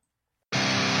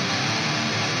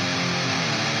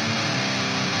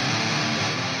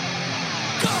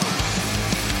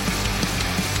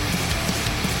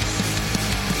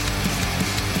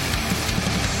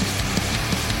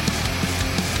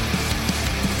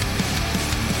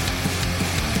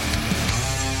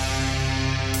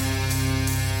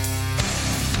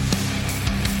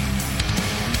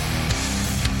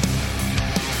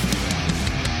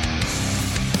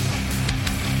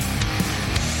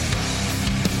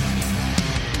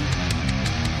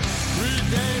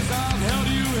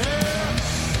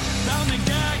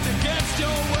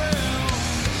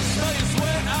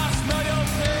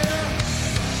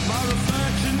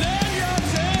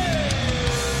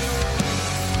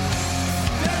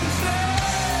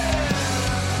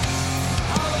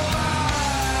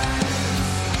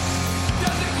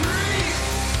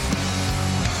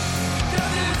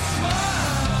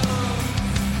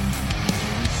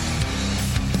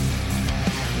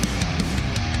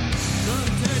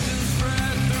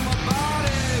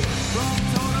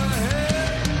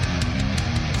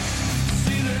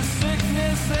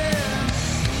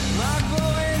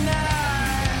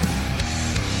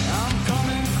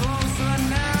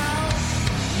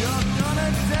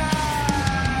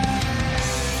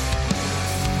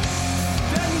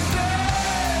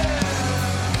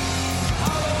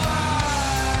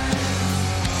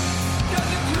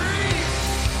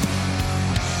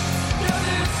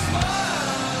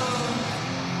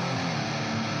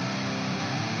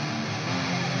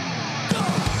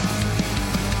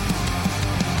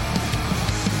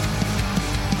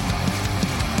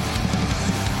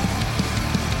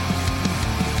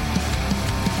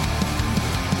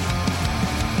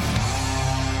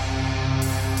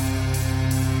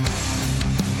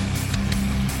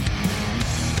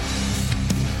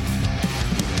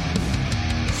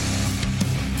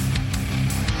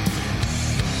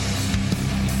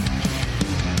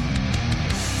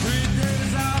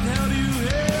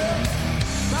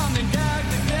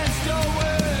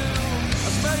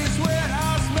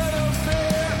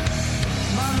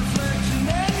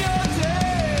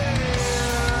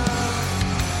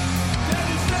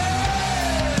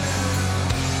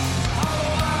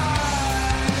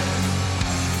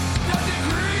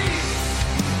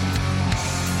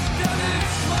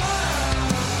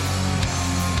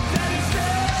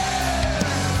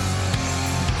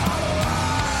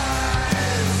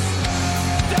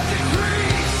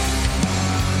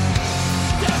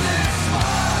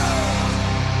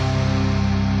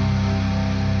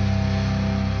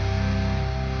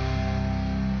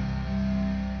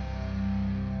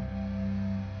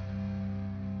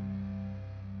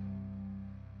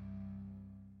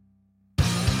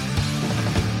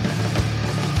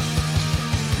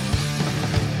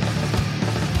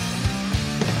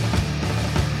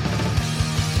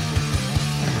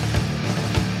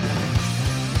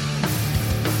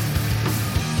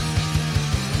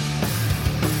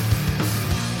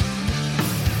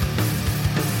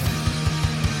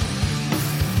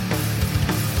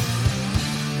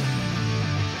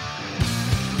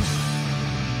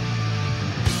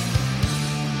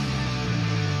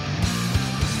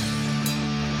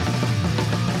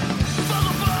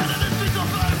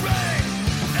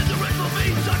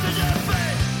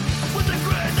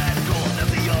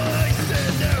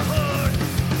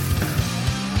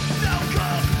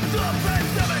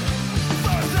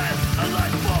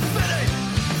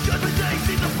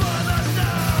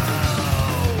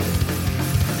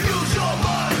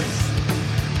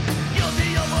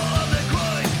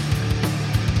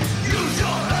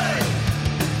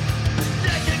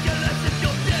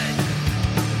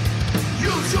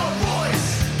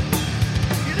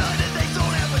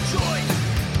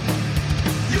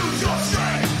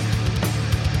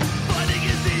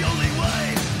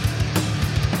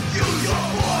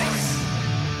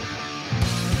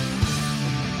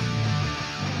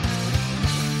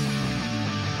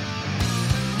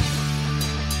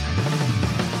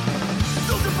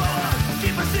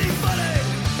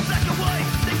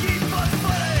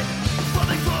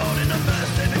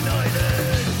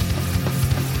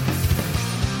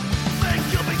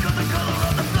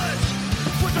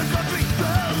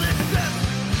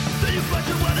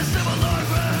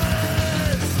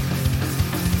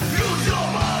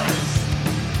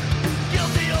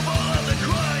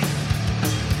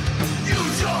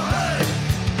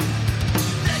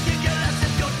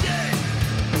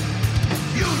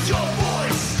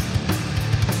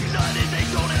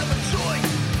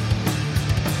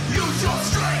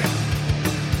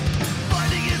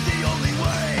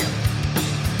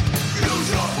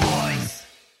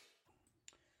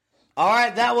 All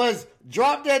right, that was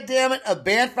Drop Dead Dammit, a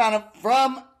band found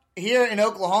from here in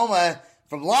Oklahoma,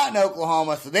 from Lawton,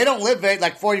 Oklahoma. So they don't live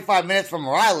like 45 minutes from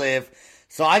where I live.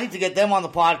 So I need to get them on the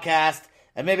podcast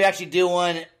and maybe actually do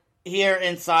one here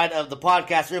inside of the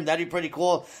podcast room. That'd be pretty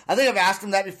cool. I think I've asked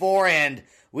them that before, and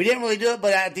we didn't really do it,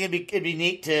 but I think it'd be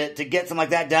neat to get something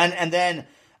like that done. And then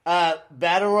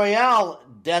Battle Royale,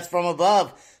 Death from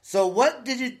Above. So what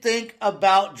did you think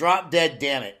about Drop Dead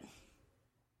Dammit?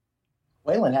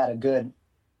 Waylon had a good,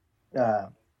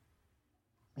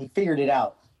 he figured it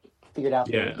out.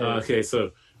 Yeah, okay, so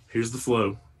here's the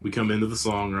flow. We come into the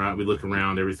song, right? We look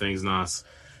around, everything's nice.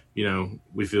 You know,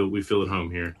 we feel at home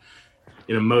here.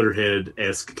 In a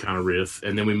Motorhead-esque kind of riff.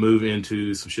 And then we move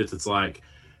into some shit that's like,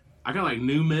 I got like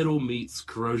new metal meets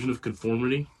Corrosion of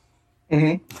Conformity.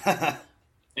 Mm-hmm.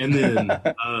 and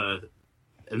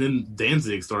then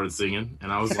Danzig started singing,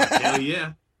 and I was like, hell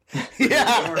yeah.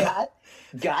 Yeah.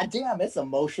 God damn, it's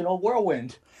emotional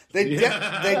whirlwind. They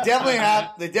definitely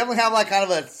have like kind of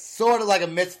a sort of like a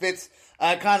Misfits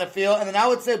kind of feel. And then I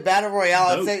would say Battle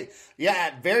Royale, I'd say,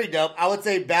 yeah, very dope. I would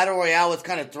say Battle Royale was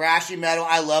kind of thrashy metal.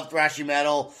 I love thrashy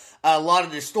metal. A lot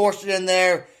of distortion in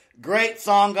there. Great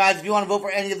song, guys. If you want to vote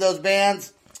for any of those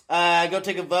bands, go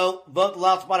take a vote. Vote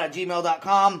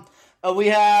theloudspot@gmail.com. We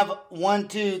have 1,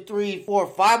 2, 3, 4,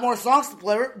 5 more songs to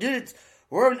play. Dude,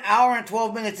 we're an hour and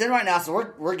 12 minutes in right now,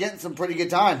 so we're getting some pretty good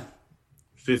time.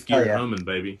 Fifth gear humming,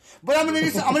 baby. But I'm gonna do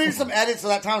some edits, so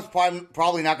that time's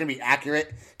probably not gonna be accurate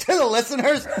to the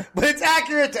listeners, but it's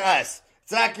accurate to us.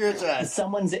 It's accurate to us.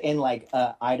 Someone's in like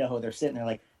Idaho. They're sitting there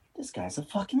like, this guy's a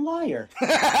fucking liar.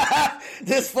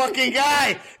 This fucking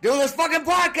guy doing this fucking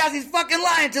podcast, he's fucking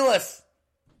lying to us.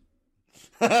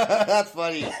 That's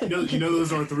funny. You know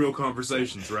those aren't the real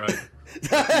conversations, right? You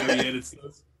know he edits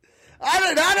those. I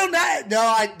don't know. No,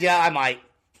 I might.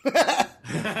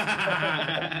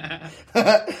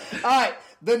 All right,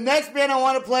 the next band I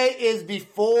want to play is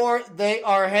Before They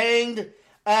Are Hanged.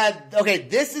 Okay,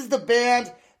 this is the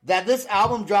band that this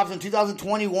album drops in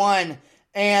 2021,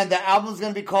 and the album's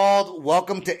going to be called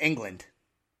Welcome to England.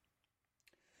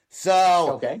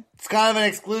 So, It's kind of an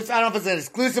exclusive. I don't know if it's an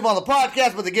exclusive on the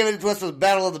podcast, but they give it to us for the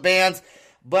Battle of the Bands.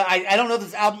 But I don't know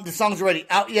if this song's already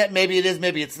out yet. Maybe it is,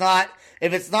 maybe it's not.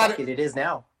 If it's not, it is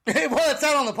now. Well, it's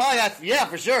out on the podcast, yeah,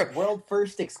 for sure. World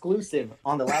first exclusive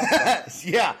on the Loud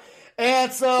Yeah.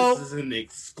 And so this is an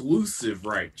exclusive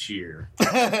right cheer.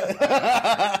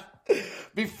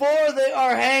 Before They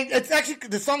Are Hanged, it's actually,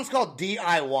 the song's called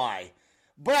DIY,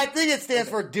 but I think it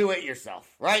stands for Do It Yourself,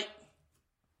 right?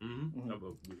 Mm-hmm.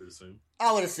 We would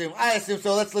assume. I assume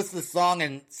so. Let's listen to the song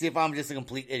and see if I'm just a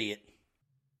complete idiot.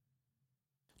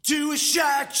 To a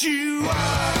shot you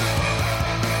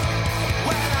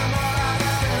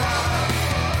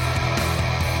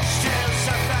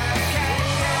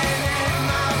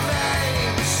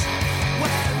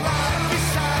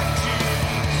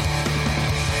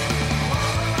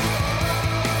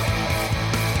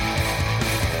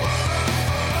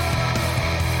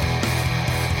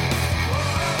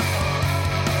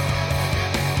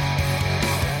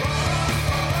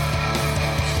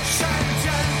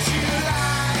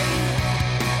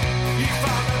You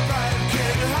found a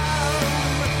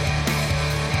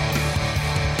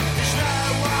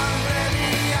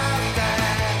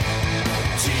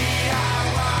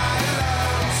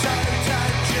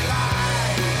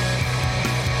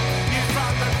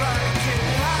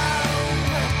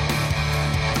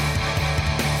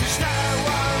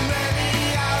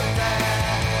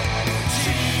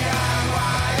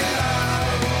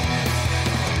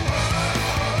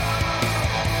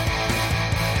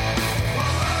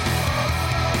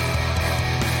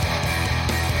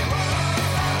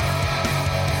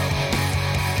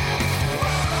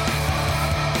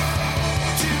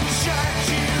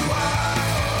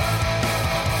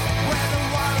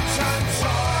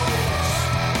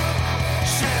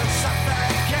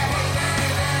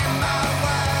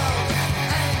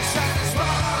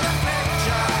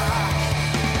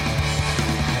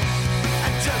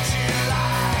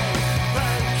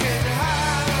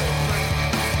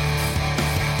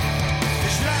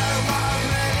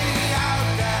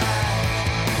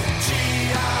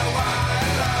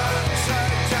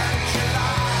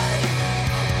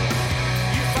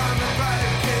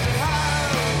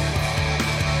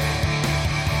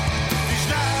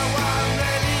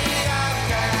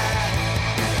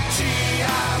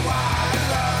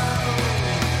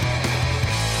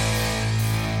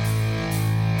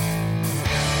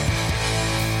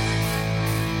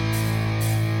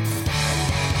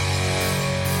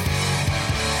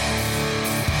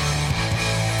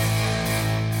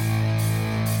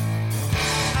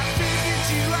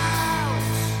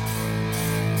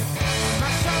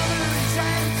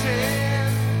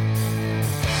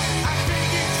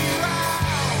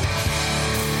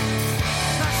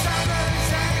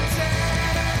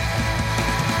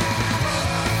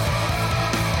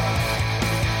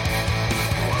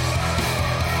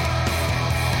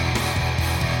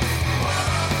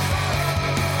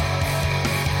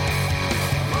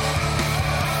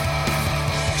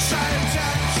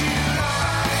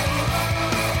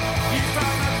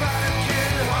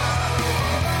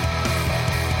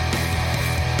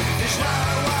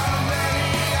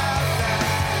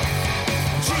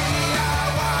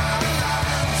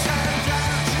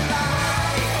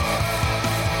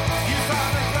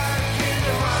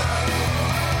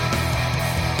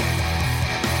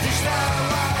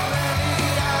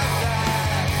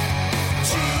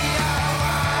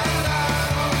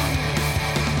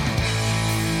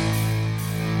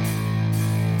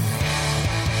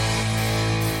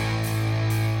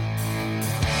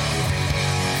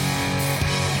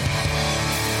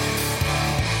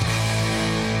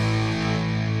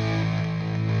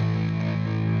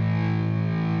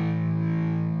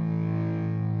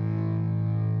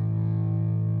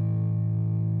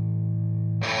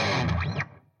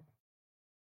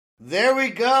There we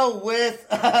go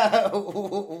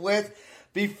with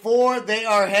Before They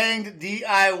Are Hanged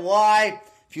DIY.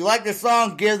 If you like this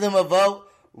song, give them a vote.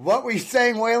 What were you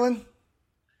saying, Waylon?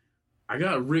 I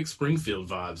got Rick Springfield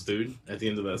vibes, dude, at the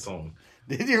end of that song.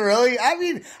 Did you really? I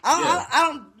mean, I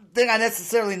don't think I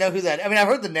necessarily know who that. I mean, I've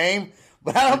heard the name,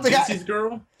 but I don't think Jesse's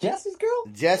Girl? Jesse's Girl?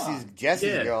 Jesse's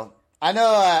Yeah. Girl. I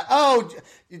know.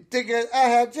 You think I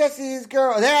have Jesse's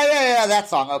Girl? Yeah. That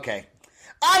song. Okay.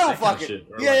 I don't That kind of fucking. shit,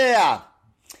 or Yeah.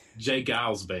 Jay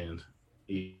Giles band,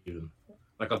 even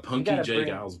like a punky gotta Jay bring-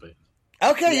 Giles band.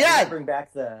 Okay. You Yeah. gotta bring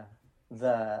back the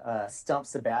Stump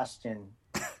Sebastian.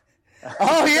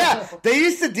 Oh yeah, they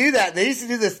used to do that. They used to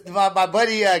do this. My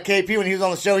buddy KP, when he was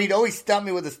on the show, he'd always stump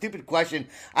me with a stupid question.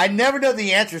 I never know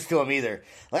the answers to them either.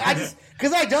 Like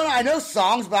because I know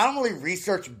songs, but I don't really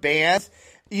research bands.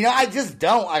 You know, I just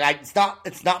don't. Like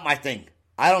it's not my thing.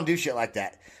 I don't do shit like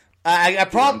that. I I'm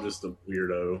probably just a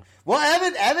weirdo. well,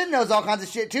 Evan knows all kinds of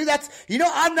shit too.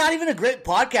 I'm not even a great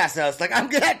podcast host. Like I'm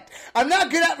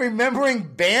not good at remembering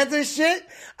bands and shit.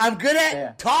 I'm good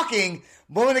at talking,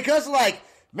 but when it comes to like,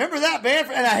 remember that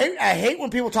band? And I hate when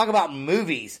people talk about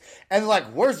movies and they're like,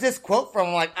 where's this quote from?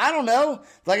 I'm like, I don't know.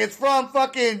 Like it's from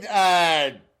fucking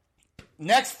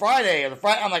Next Friday or the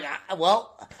Friday. I'm like,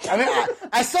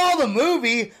 I saw the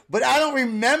movie, but I don't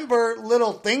remember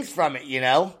little things from it. You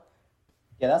know.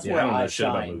 Yeah, that's Yeah, where I don't know I shit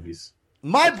about shine. movies.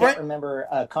 My I brain. can't remember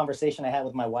a conversation I had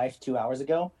with my wife 2 hours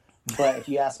ago, but if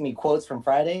you ask me quotes from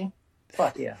Friday,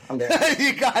 fuck yeah, I'm there.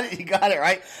 You got it,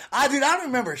 right? I don't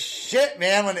remember shit,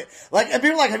 man. When and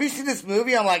people are like, have you seen this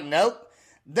movie? I'm like, nope.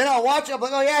 Then I'll watch it. I'm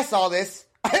like, oh yeah, I saw this.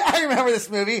 I remember this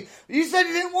movie. You said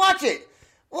you didn't watch it.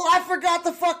 Well, I forgot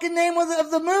the fucking name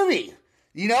of the movie.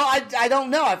 You know, I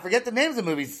don't know. I forget the names of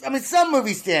movies. I mean, some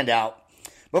movies stand out,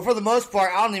 but for the most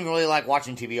part, I don't even really like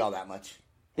watching TV all that much.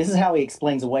 This is how he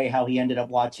explains away how he ended up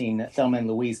watching Thelma and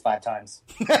Louise 5 times.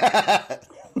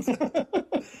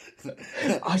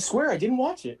 I swear I didn't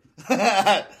watch it.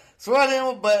 So I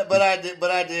didn't, but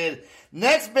I did.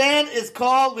 Next band is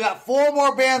called. We got 4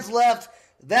 more bands left.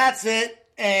 That's it.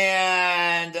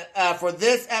 And for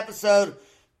this episode,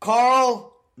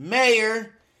 Carl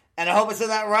Mayer, and I hope I said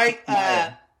that right.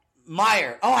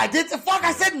 Meyer. Oh, I did. Fuck,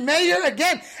 I said Mayer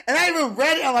again, and I even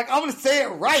read it. I'm like, I'm gonna say it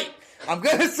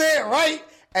right.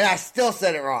 And I still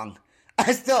said it wrong.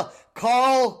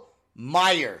 Carl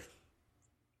Meyer.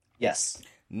 Yes.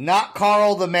 Not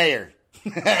Carl the Mayor.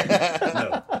 No.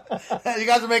 You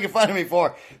guys are making fun of me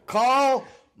for Carl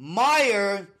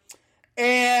Meyer,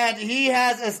 and he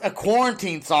has a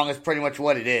quarantine song is pretty much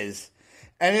what it is.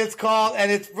 And it's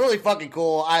really fucking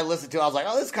cool. I listened to it. I was like,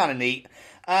 oh, this is kind of neat.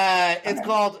 It's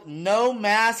called No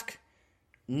Mask,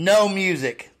 No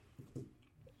Music.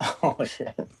 Oh,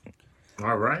 shit.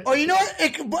 All right. Oh, you know what?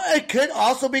 It could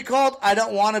also be called I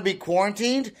Don't Want to Be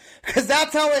Quarantined, because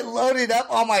that's how it loaded up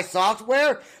on my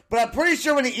software. But I'm pretty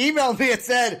sure when he emailed me, it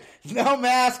said no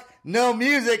mask, no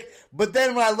music. But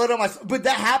then when I load on but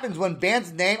that happens when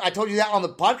bands name, I told you that on the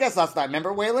podcast last night. Remember,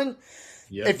 Waylon?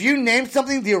 Yep. If you name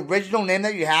something the original name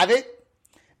that you have it,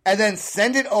 and then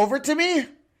send it over to me,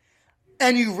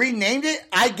 and you renamed it,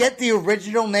 I get the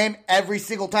original name every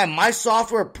single time. My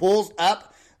software pulls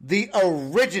up the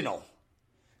original.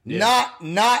 Yeah.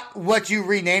 Not what you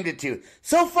renamed it to.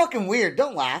 So fucking weird.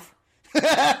 Don't laugh. Don't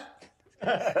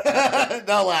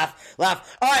laugh.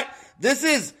 Laugh. All right. This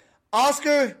is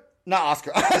Oscar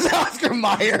Meyer. Oscar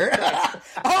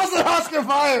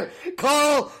Meyer.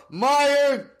 Carl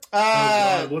Meyer. Oh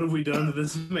God, what have we done to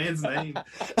this man's name?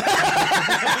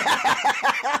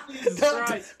 Jesus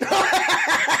Christ.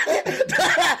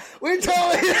 We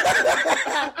totally.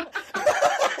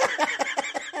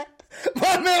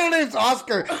 My middle name's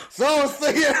Oscar, so I was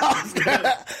thinking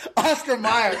Oscar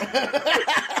Meyer.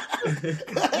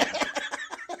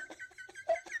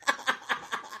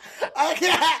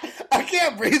 I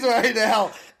can't breathe right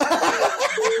now.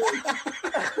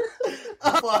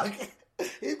 Oh, fuck.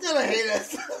 He's gonna hate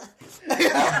us.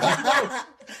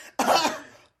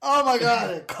 Oh my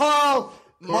God, Carl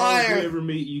Carl, if we Meyer. ever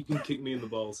meet, you can kick me in the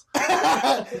balls.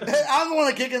 I'm the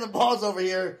one kicking the balls over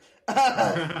here.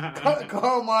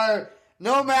 Carl Meyer.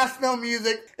 No mask, no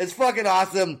music. It's fucking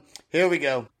awesome. Here we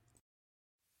go.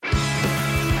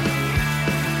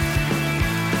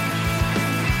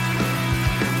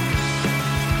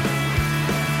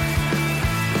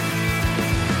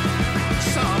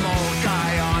 Some old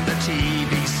guy on the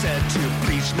TV said to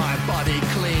bleach my body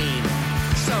clean.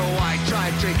 So I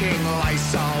tried drinking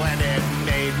Lysol and it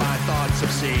made my thoughts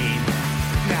obscene.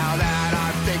 Now that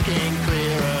I'm thinking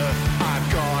clearer, I'm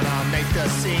gonna make the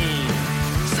scene.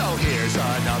 So here's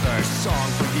another song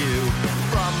for you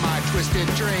from my twisted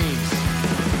dreams.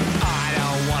 I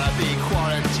don't wanna be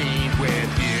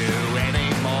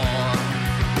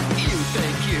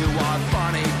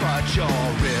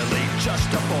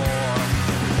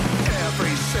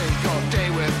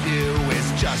you is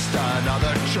just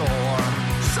another chore.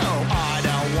 So I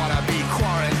don't wanna be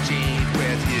quarantined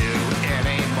with you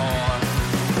anymore.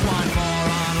 One more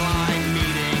online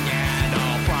meeting and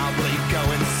I'll probably go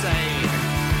insane.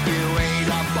 You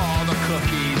ate up all the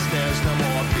cookies, there's no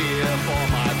more beer for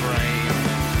my brain.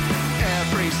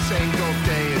 Every single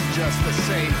day is just the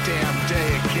same damn day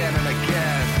again and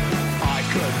again. I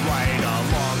could write a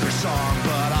longer song,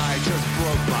 but I just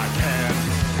broke my pen.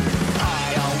 I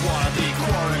don't wanna be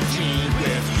quarantined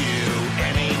with you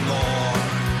anymore.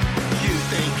 You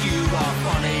think you are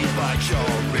funny, but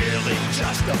you're really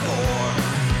just a bore.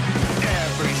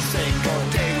 Every single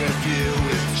day with you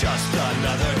is just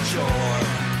another chore.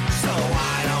 So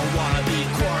I don't wanna be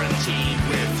quarantined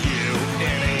with you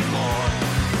anymore.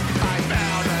 I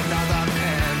found another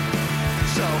pen,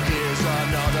 so here's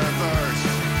another verse.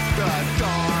 The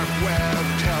dark web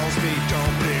tells me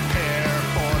don't prepare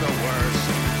for the worst.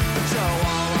 So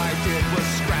all I did was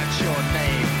scratch your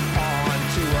name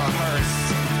onto a hearse.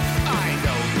 I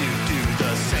know you'd do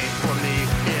the same for me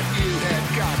if you had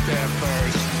got there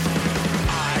first.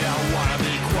 I don't wanna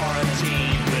be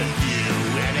quarantined with you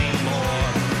anymore.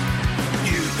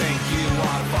 You think you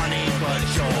are funny, but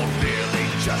you're really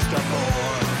just a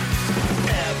bore.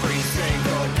 Every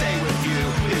single day with you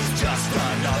is just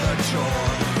another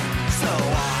chore. So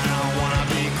I don't wanna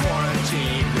be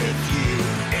quarantined with you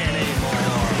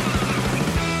anymore.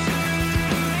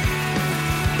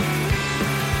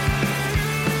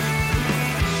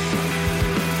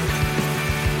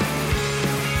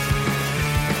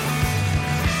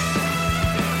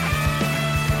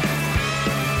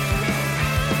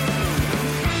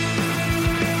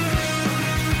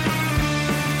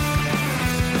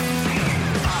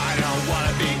 I don't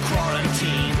wanna be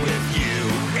quarantined with you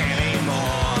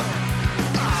anymore.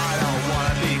 I don't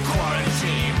wanna be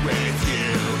quarantined with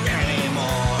you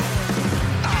anymore.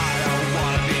 I don't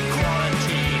wanna be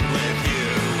quarantined with you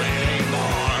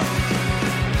anymore.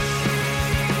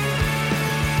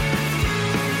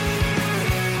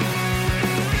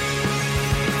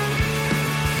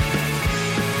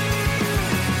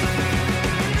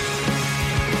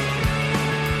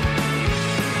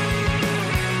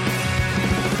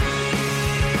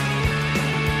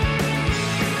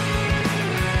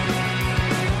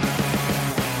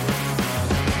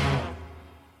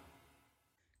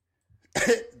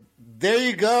 There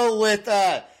you go with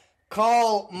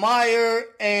Carl Meyer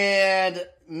and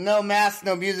No Mask,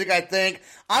 No Music, I think.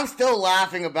 I'm still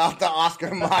laughing about the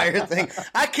Oscar Mayer thing.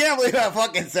 I can't believe I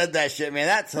fucking said that shit, man.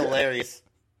 That's hilarious.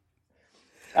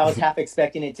 I was half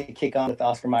expecting it to kick on with the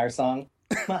Oscar Mayer song.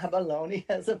 My baloney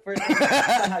has a first.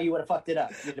 Somehow you would have fucked it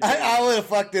up. I would have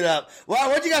fucked it up. Well,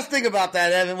 what'd you guys think about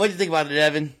that, Evan? What'd you think about it,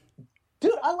 Evan?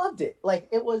 Dude, I loved it. Like,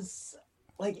 it was,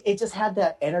 like, it just had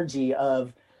that energy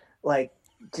of, like,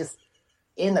 just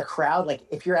in the crowd. Like,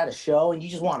 if you're at a show and you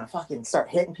just want to fucking start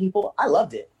hitting people, I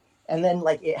loved it. And then,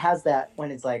 like, it has that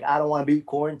when it's like, I don't want to be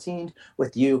quarantined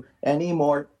with you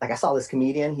anymore. Like, I saw this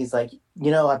comedian. He's like,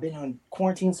 you know, I've been on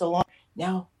quarantine so long.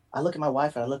 Now I look at my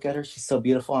wife and I look at her. She's so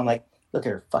beautiful. I'm like, look at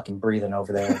her fucking breathing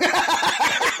over there.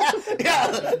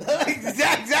 Yeah,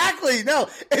 exactly. No,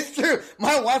 it's true.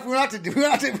 My wife, we went out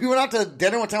to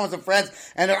dinner one time with some friends,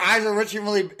 and her eyes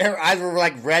were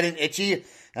like red and itchy. And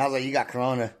I was like, "You got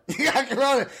corona. You got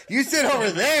corona. You sit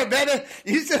over there, man.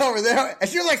 You sit over there." And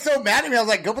she was like so mad at me. I was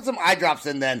like, "Go put some eye drops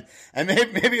in then, and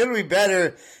maybe it'll be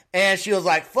better." And she was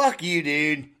like, "Fuck you,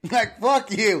 dude. Like,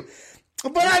 fuck you."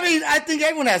 But I mean, I think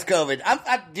everyone has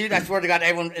COVID. Dude, I swear to God,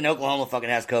 everyone in Oklahoma fucking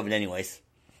has COVID anyways,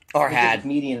 or had. Give the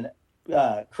comedian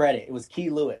credit. It was Key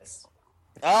Lewis.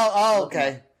 Oh,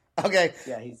 okay. Okay.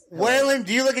 Yeah, he's. Waylon,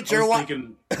 do you look at your wife?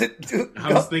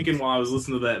 I was thinking while I was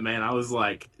listening to that, man, I was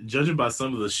like, judging by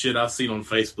some of the shit I've seen on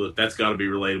Facebook, that's got to be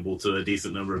relatable to a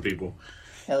decent number of people.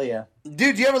 Hell yeah.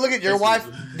 Dude, do you ever look at your wife?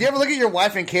 Do you ever look at your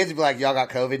wife and kids and be like, y'all got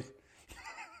COVID?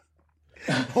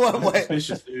 What?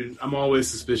 Suspicious, dude. I'm always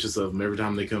suspicious of them. Every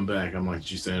time they come back, I'm like,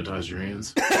 did you sanitize your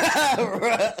hands?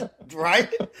 Right?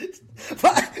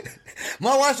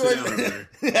 My wife's always...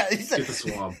 Yeah, he said, get the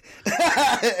swab.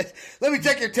 Let me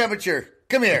check your temperature.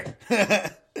 Come here.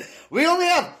 We only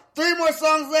have 3 more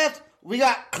songs left. We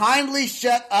got Kindly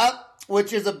Shut Up,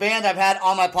 which is a band I've had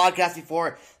on my podcast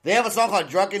before. They have a song called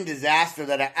Drunken Disaster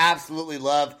that I absolutely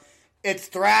love. It's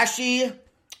thrashy.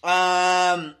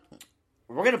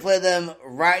 We're going to play them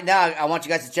right now. I want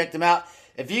you guys to check them out.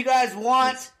 If you guys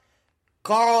want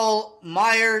Carl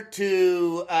Meyer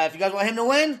to, if you guys want him to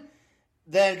win,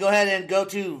 then go ahead and go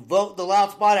to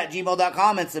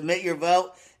votetheloudspot@gmail.com and submit your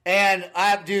vote. And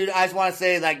I just want to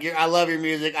say, like, I love your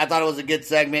music. I thought it was a good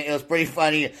segment. It was pretty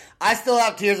funny. I still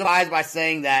have tears in my eyes by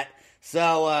saying that.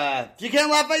 So, if you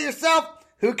can't laugh at yourself,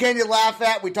 Who can you laugh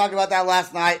at? We talked about that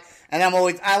last night, and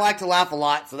I like to laugh a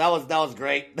lot, so that was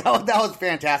great. That was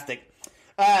fantastic.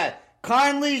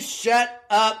 Kindly Shut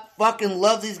Up. Fucking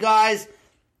love these guys.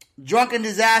 Drunken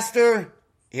Disaster.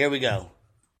 Here we go.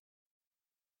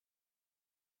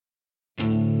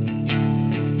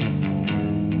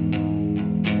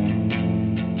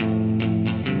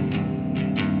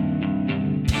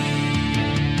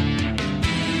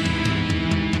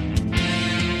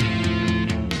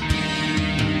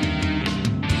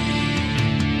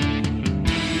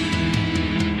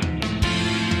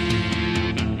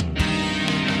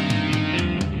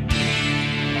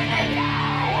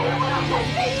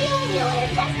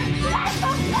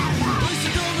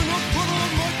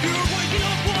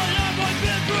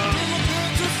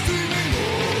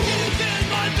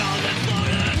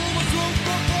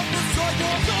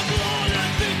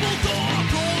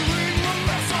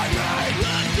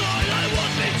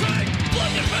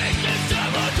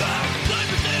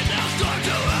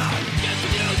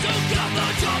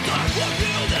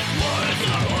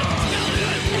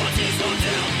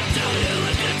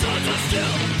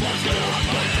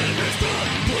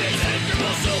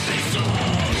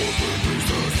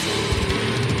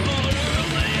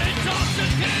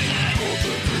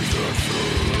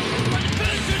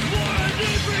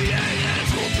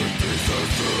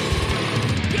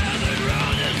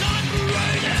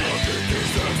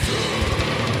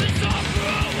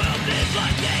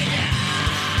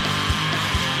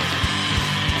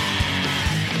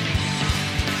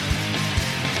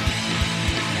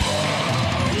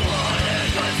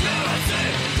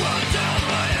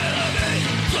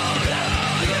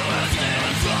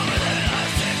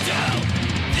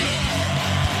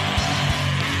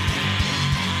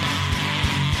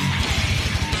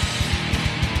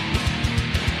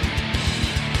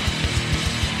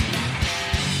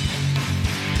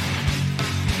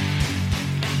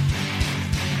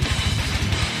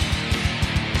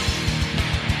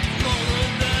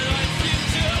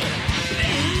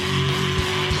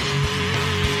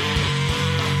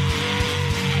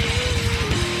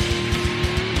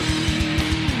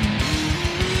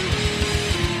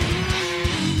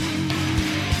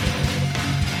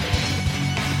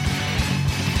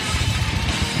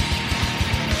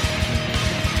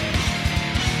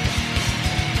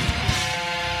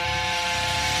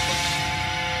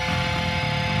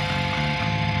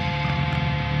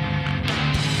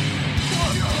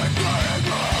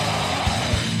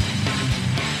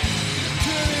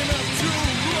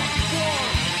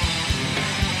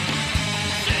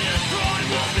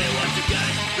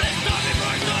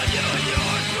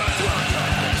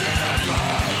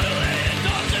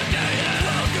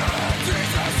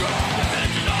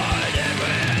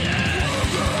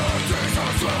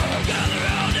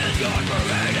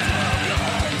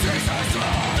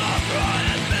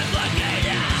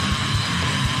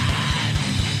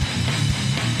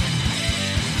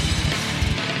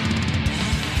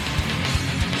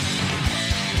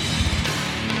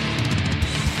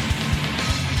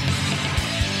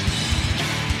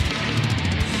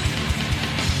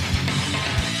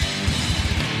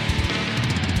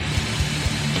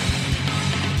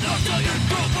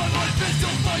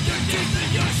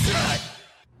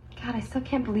 God, I still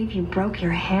can't believe you broke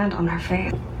your hand on her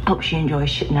face. Hope she enjoys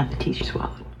shitting out the teacher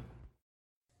swallowed.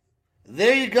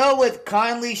 There you go with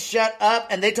Kindly Shut Up,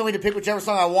 and they told me to pick whichever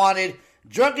song I wanted.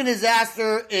 Drunken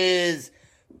Disaster is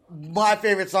my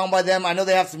favorite song by them. I know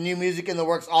they have some new music in the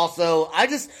works also.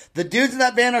 The dudes in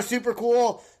that band are super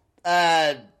cool,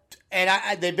 and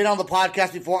they've been on the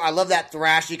podcast before. I love that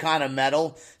thrashy kind of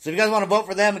metal. So if you guys want to vote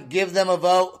for them, give them a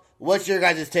vote. What's your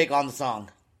guys' take on the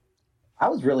song? I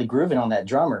was really grooving on that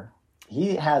drummer.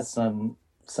 He has some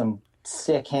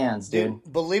sick hands, dude.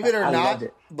 Believe it or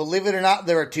not,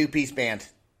 they're a two-piece band.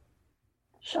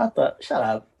 Shut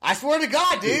up. I swear to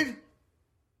God, dude.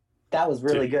 That was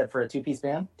really good for a two-piece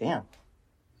band. Damn.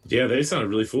 Yeah, they sounded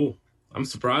really full. I'm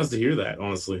surprised to hear that,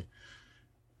 honestly.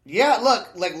 Yeah, look,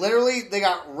 like literally, they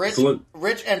got Rich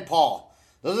and Paul.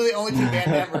 Those are the only two band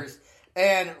members.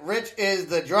 And Rich is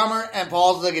the drummer, and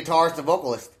Paul's the guitarist and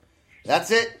vocalist.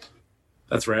 That's it.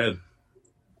 That's rad.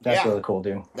 That's really cool,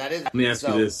 dude. That is. Let me ask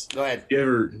you this. Go ahead.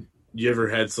 You ever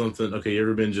had something, okay, you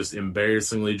ever been just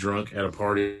embarrassingly drunk at a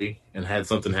party and had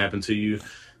something happen to you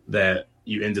that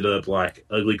you ended up like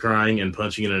ugly crying and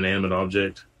punching an inanimate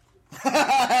object?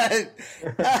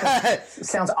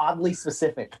 Sounds oddly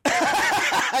specific.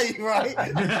 You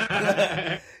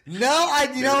right? No,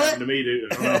 you know what? To me,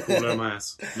 dude. I don't know, pulled out my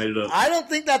ass. Made it up. I don't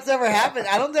think that's ever happened.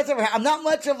 I'm not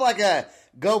much of like a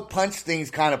go punch things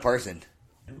kind of person.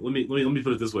 Let me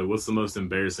put it this way. What's the most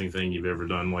embarrassing thing you've ever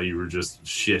done while you were just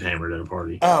shit hammered at a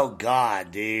party? Oh,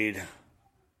 God, dude.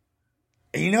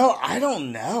 You know, I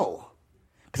don't know.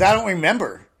 Because I don't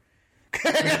remember.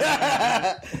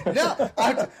 No,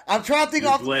 I'm trying to think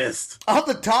off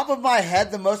the top of my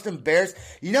head, the most embarrassed.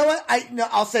 You know what?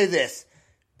 I'll say this.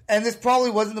 And this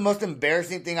probably wasn't the most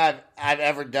embarrassing thing I've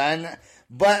ever done.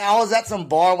 But I was at some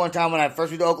bar one time when I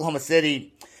first moved to Oklahoma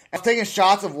City. I was taking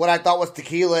shots of what I thought was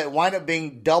tequila. It wound up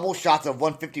being double shots of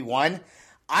 151.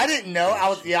 I didn't know. I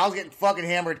was getting fucking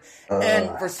hammered.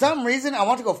 And for some reason, I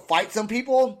wanted to go fight some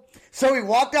people. So we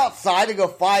walked outside to go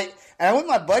fight. And I went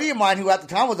with my buddy of mine who at the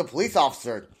time was a police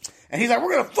officer. And he's like,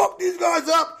 we're going to fuck these guys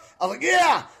up. I was like,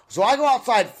 yeah. So I go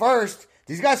outside first.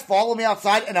 These guys follow me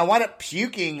outside. And I wind up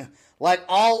puking like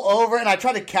all over. And I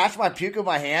tried to catch my puke with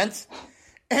my hands.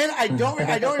 And I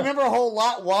don't remember a whole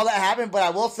lot while that happened, but I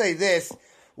will say this.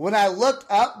 When I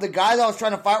looked up, the guys I was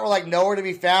trying to fight were like nowhere to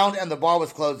be found, and the bar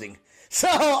was closing. So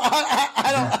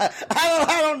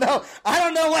I don't know. I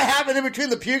don't know what happened in between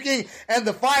the puking and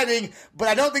the fighting, but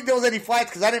I don't think there was any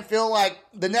fights because I didn't feel like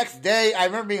the next day. I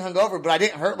remember being hungover, but I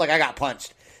didn't hurt like I got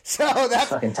punched. So that's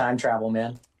fucking time travel,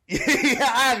 man. Yeah,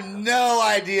 I have no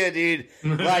idea, dude.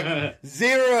 Like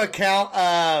zero account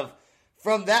of.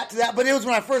 From that to that, but it was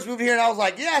when I first moved here, and I was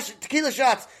like, yeah, tequila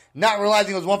shots, not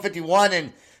realizing it was 151,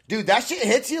 and dude, that shit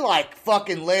hits you like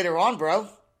fucking later on, bro.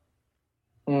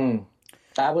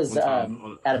 I was at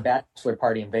a bachelor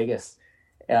party in Vegas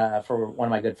for one of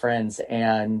my good friends,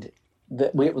 and the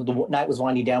night was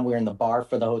winding down. We were in the bar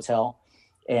for the hotel,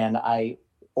 and I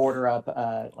order up,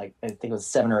 I think it was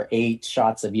 7 or 8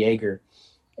 shots of Jaeger,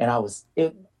 and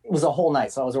it was a whole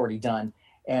night, so I was already done.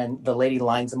 And the lady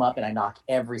lines them up, and I knock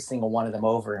every single one of them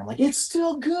over. And I'm like, it's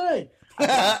still good. I put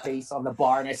my face on the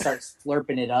bar, and I start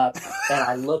slurping it up. And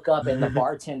I look up, and the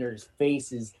bartender's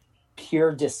face is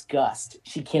pure disgust.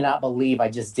 She cannot believe I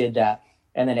just did that.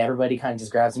 And then everybody kind of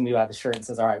just grabs me by the shirt and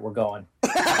says, all right, we're going.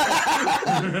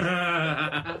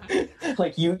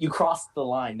 Like, you crossed the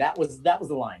line. That was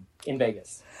the line in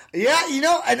Vegas. Yeah, you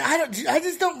know, and I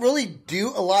just don't really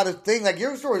do a lot of things. Like,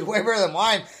 your story is way better than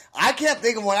mine. I can't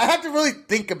think of one. I have to really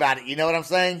think about it. You know what I'm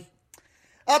saying?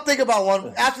 I'll think about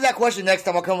one. After that question next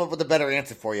time, I'll come up with a better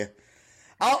answer for you.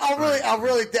 I'll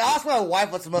really think. I'll ask my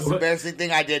wife what's the most embarrassing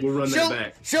thing I did. We'll run that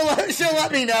back. She'll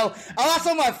let me know. I'll ask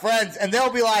some of my friends, and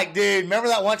they'll be like, dude, remember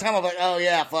that one time? I'm like, oh,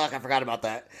 yeah, fuck, I forgot about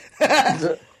that.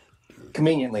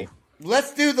 Conveniently.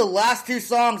 Let's do the last 2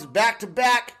 songs back to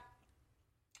back.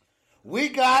 We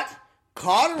got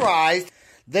Cauterized.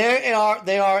 They are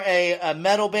a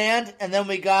metal band, and then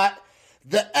we got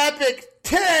the epic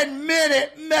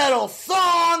 10-minute metal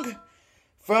song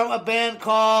from a band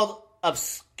called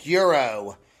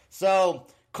Obscuro. So,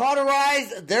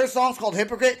 Cauterized, their song's called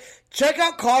Hypocrite. Check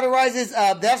out Cauterized's,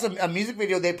 they have a music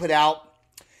video they put out,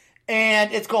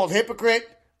 and it's called Hypocrite.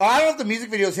 I don't know if the music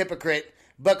video is Hypocrite,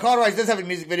 but Cauterized does have a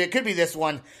music video. It could be this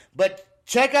one, but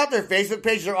check out their Facebook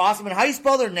page. They're awesome. And how you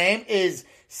spell their name is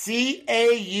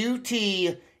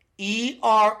Cauterized.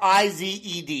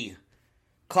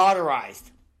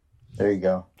 Cauterized. There you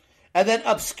go. And then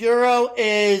Obscuro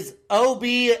is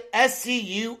Obscuro.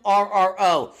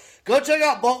 Go check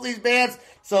out both these bands.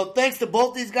 So thanks to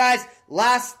both these guys.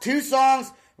 Last 2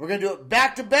 songs. We're going to do it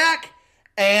back to back.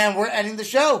 And we're ending the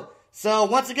show. So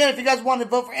once again, if you guys want to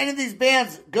vote for any of these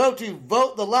bands, go to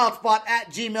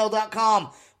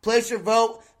votetheloudspot@gmail.com. Place your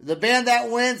vote. The band that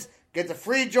wins gets a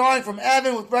free drawing from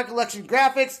Evan with Recollection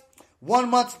Graphics. 1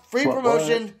 month free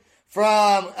promotion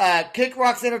from Kick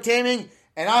Rocks Entertainment.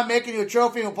 And I'm making you a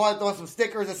trophy, and we'll probably throw in some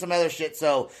stickers and some other shit.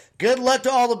 So good luck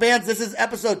to all the bands. This is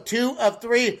episode 2 of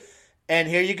 3. And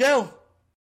here you go.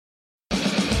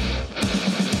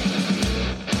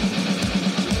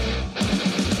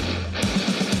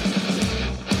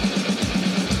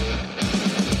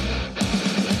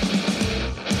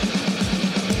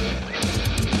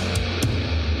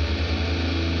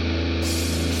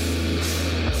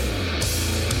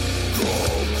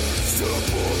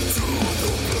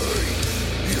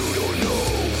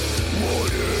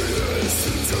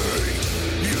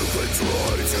 Try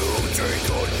to take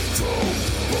control,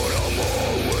 but I'm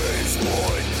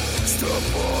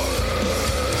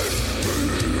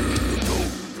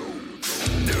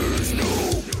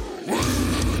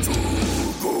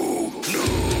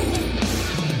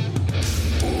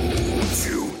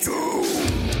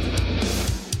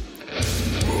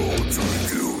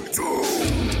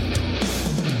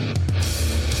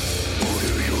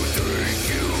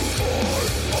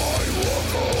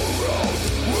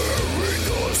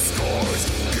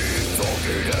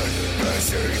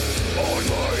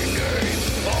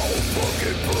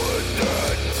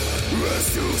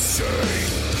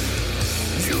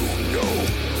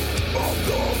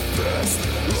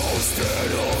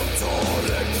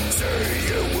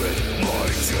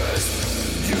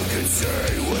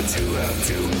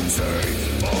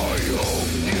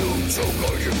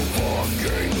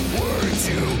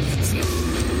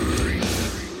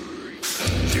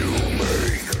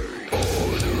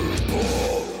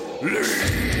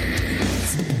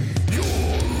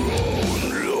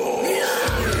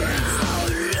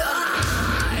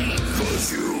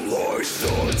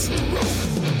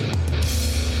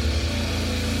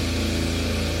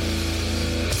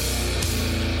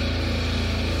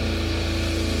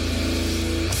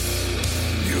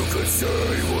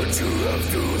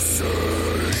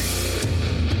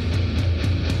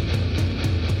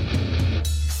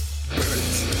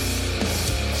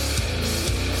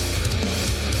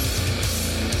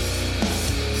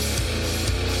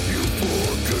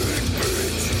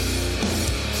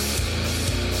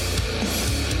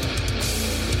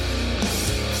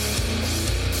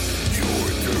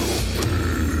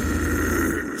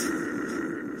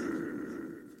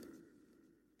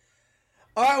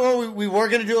All right, well, we were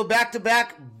going to do a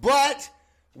back-to-back, but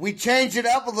we changed it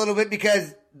up a little bit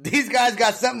because these guys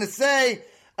got something to say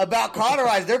about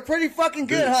Cauterize. They're pretty fucking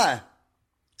good, huh?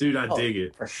 Dude, I dig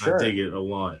it. For sure. I dig it a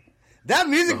lot. That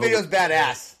music video is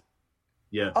badass.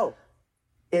 Yeah. Oh,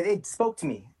 it spoke to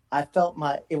me. I felt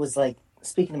it was like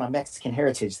speaking to my Mexican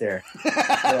heritage there.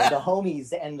 the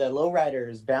homies and the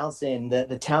lowriders bouncing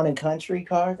the town and country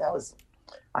car.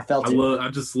 I felt it. I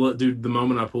just love, dude, the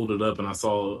moment I pulled it up and I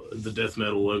saw the death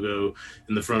metal logo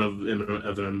in the front of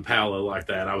an Impala like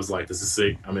that, I was like, this is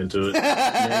sick. I'm into it.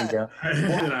 There you go.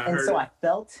 I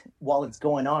felt while it's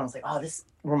going on, I was like, oh, this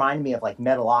reminded me of like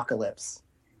Metalocalypse.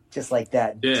 Just like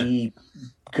that deep,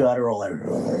 guttural, like,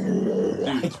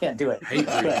 I can't do it.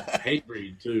 Hate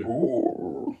breed too.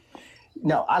 Ooh.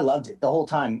 No, I loved it the whole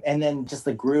time. And then just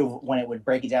the groove when it would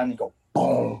break it down and go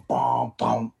boom, boom,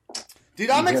 boom. Dude,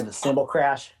 hear the cymbal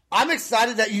crash. I'm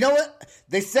excited that, you know what?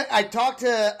 They said, I talked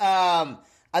to,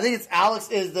 I think it's Alex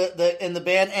is the in the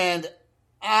band, and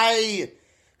I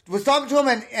was talking to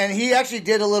him, and he actually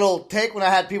did a little take when I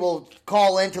had people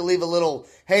call in to leave a little,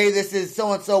 hey, this is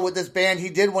so-and-so with this band. He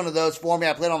did one of those for me.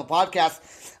 I played on the podcast.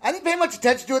 I didn't pay much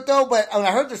attention to it, though, but when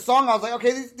I heard their song, I was like,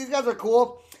 okay, these guys are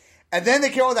cool. And then they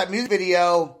came out with that music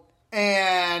video,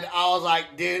 and I was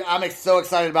like, dude, I'm so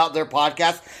excited about their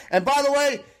podcast. And by the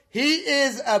way, he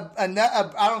is I don't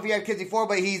know if he had kids before,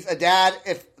 but he's a dad,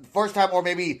 if first time or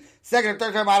maybe second or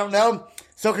third time, I don't know.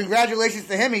 So congratulations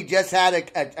to him. He just had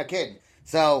a kid.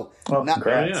 So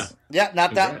congrats.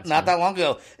 Not that long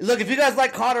ago. Look, if you guys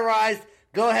like Cauterized,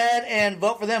 go ahead and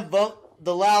vote for them. Vote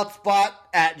the loud spot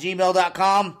at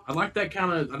gmail.com. I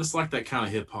just like that kind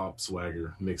of hip hop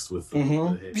swagger mixed with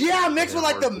mixed with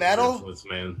like the metal.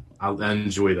 Man, I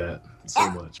enjoy that so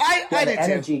much. I the did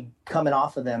energy too. Coming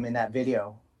off of them in that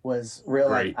video was real.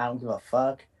 Great. Like, I don't give a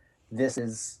fuck. This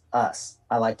is us.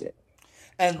 I liked it.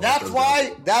 And that's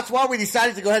why we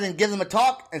decided to go ahead and give them a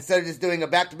talk instead of just doing a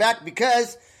back-to-back,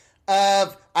 because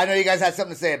of, I know you guys had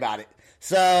something to say about it.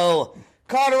 So,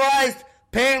 Cauterized,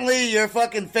 apparently you're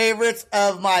fucking favorites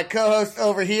of my co-host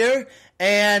over here,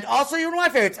 and also you're one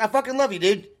of my favorites. I fucking love you,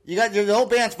 dude. The whole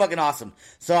band's fucking awesome.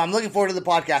 So I'm looking forward to the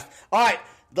podcast. All right,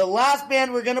 the last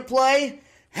band we're going to play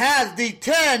has the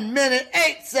 10-minute,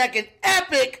 8-second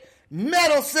epic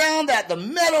metal sound that the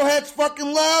metalheads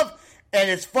fucking love, and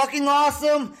it's fucking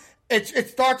awesome. It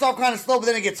starts off kind of slow, but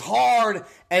then it gets hard,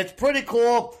 and it's pretty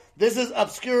cool. This is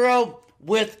Obscuro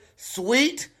with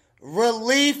Sweet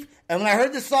Relief, and when I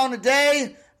heard this song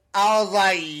today, I was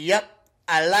like, yep,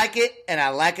 I like it, and I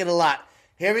like it a lot.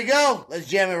 Here we go. Let's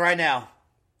jam it right now.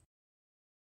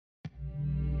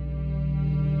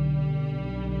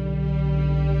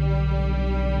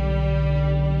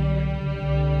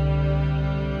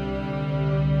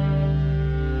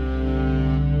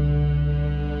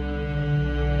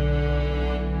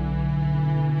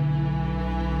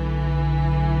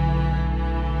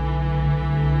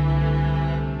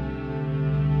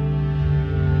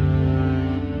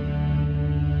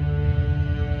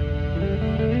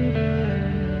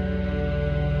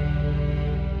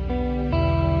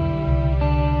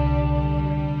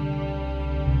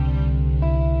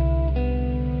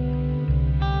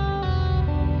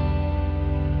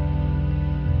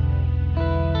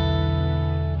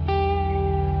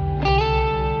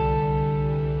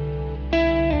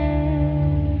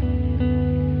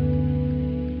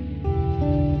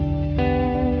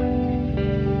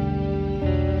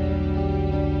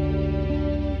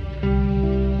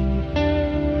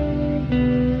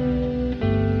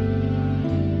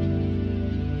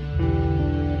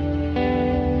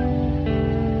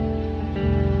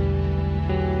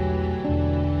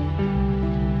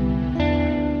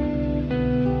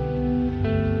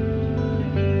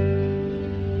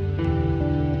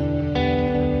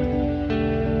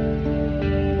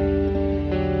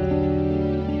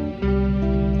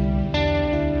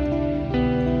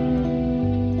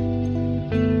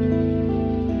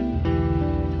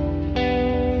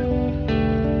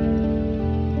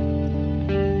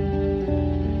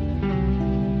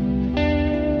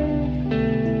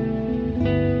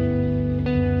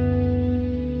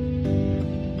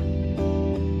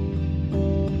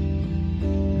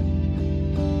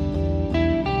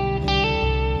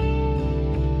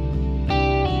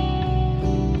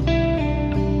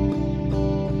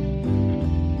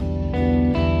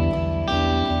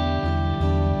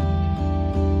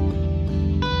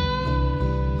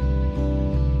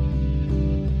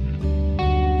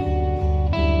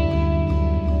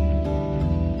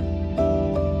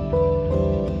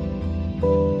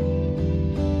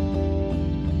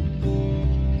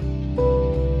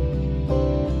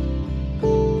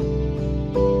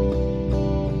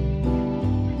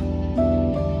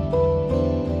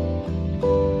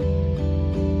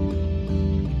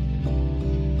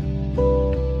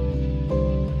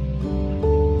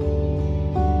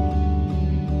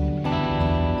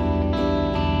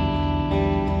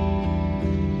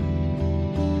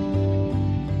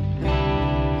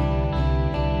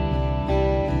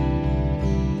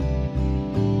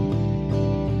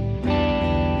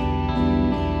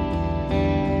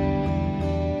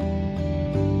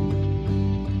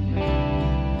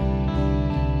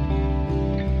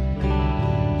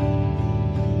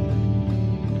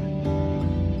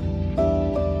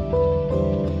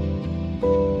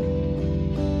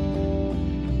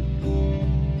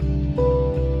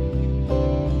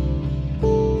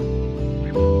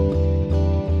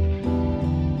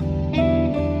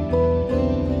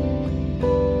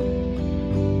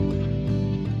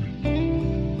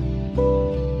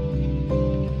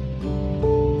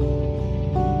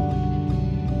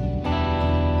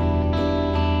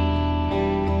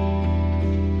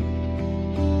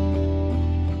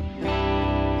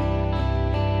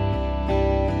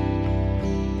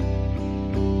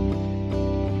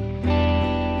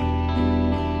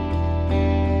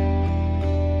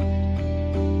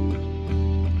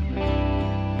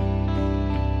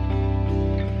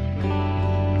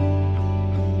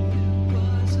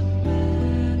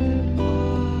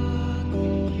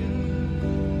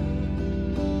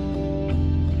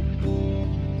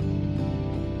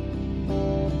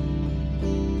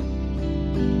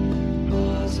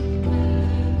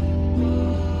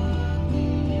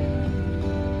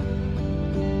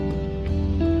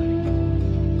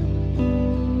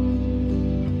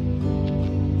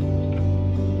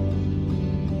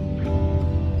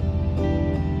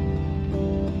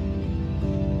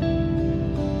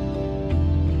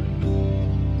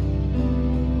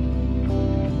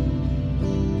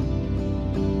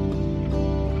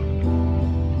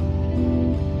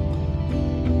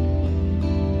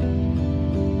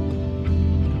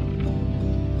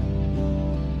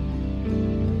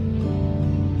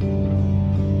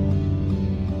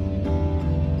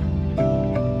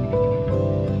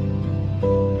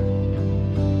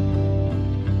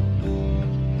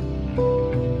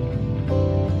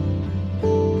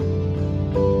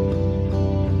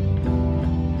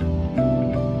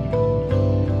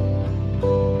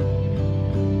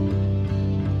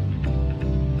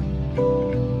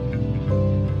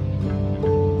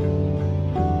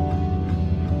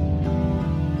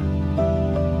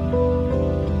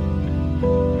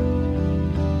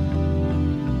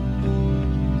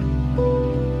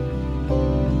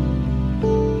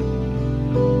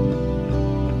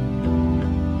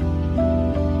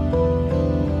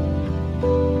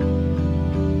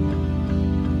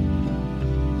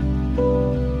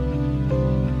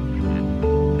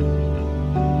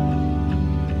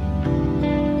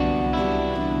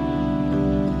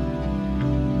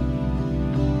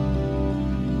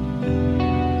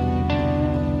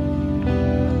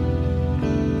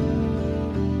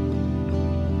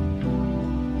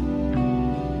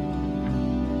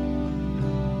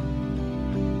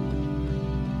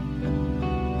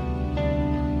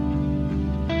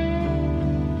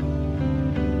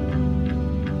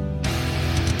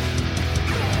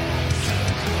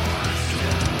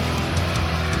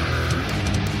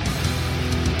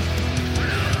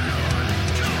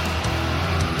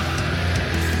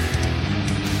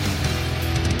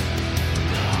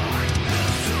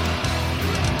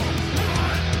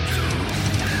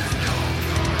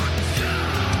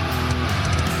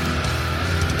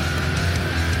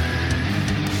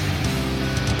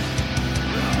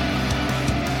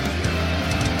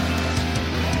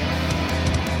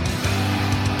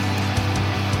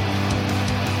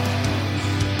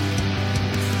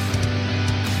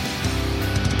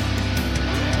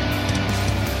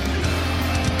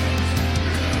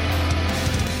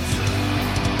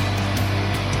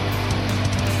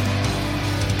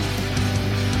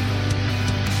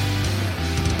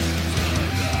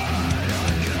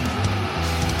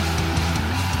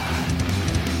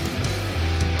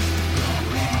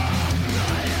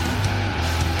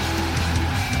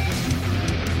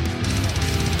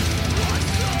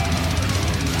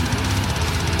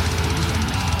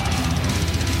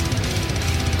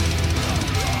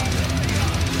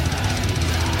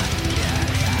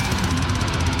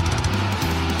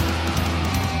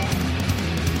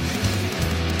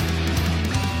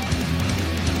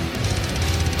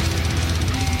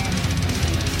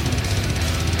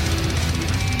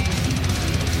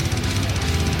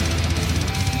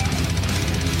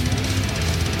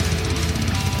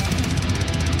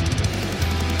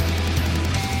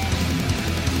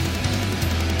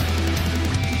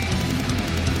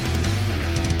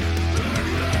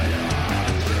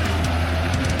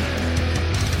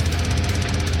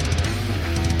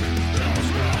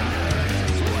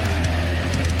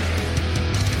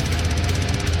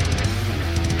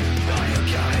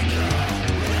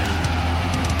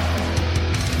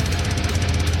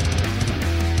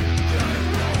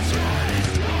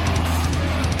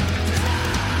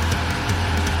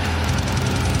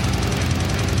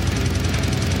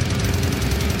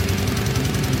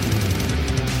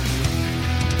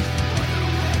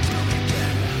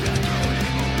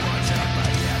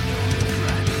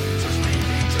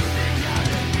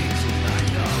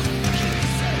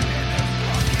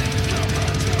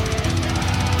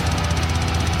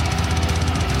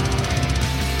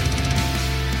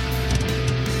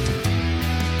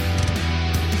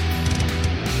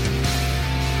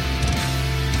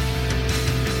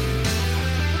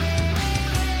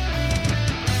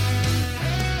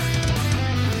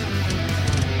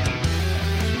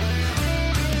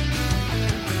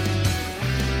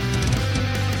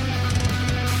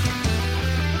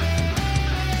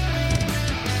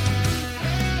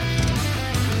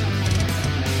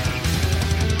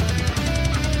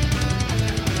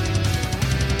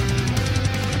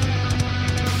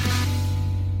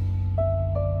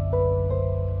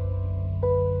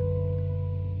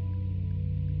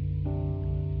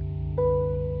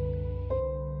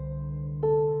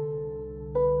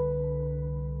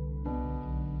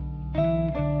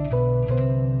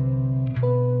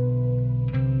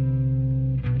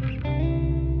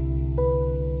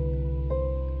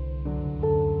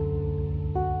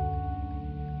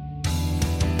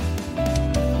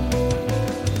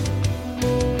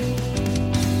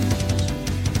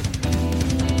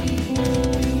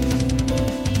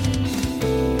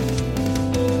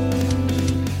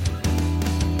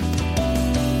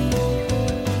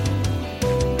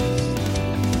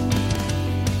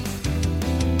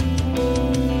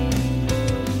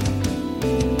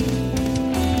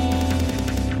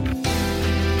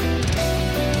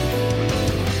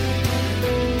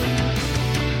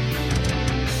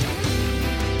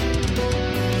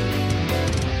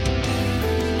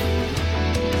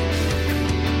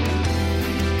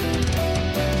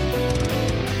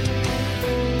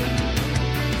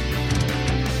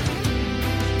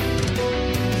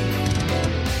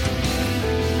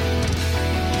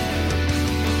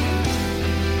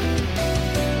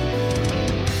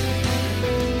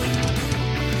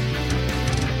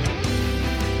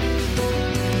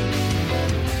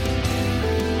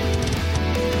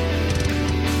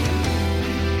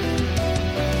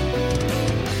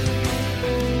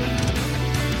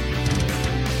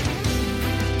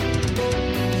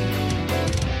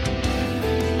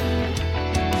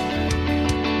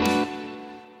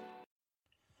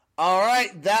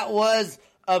 right, that was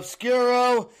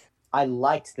Obscuro. I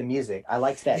liked the music. I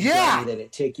liked that Yeah. journey that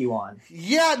it took you on.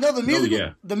 Yeah, no, the music.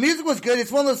 yeah. The music was good.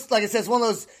 It's one of those, like I said, it's one of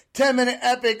those 10-minute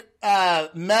epic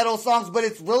metal songs, but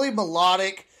it's really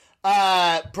melodic,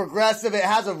 progressive. It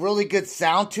has a really good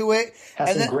sound to it. Has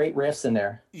And some then- great riffs in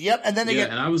there. Yep, and then they Yeah,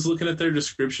 get and I was looking at their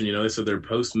description. They said they're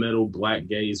post-metal, black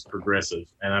gaze, progressive,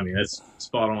 and I mean that's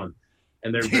spot on.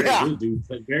 And they're very Yeah. good, dude.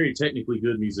 They're very technically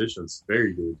good musicians.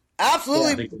 Very good.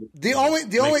 absolutely I think the only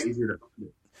makes it easier to find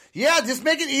it. Yeah, just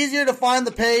make it easier to find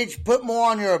the page. Put more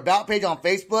on your About page on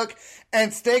Facebook,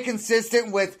 and stay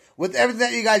consistent with everything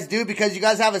that you guys do, because you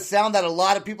guys have a sound that a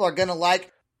lot of people are going to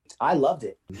like. I loved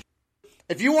it.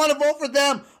 If you want to vote for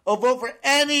them or vote for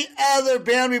any other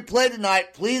band we played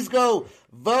tonight, please go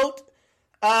vote.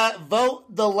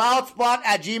 Vote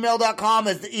theloudspot@gmail.com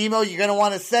is the email you're going to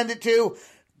want to send it to.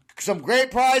 Some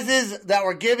great prizes that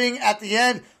we're giving at the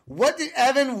end.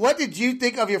 Evan, what did you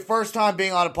think of your first time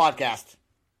being on a podcast?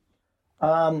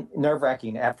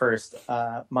 Nerve-wracking at first.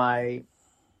 My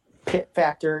pit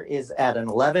factor is at an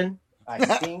 11.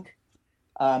 I stink.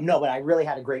 No, but I really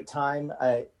had a great time.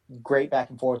 Great back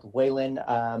and forth with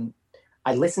Waylon.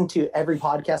 I listened to every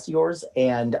podcast of yours,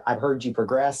 and I've heard you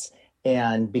progress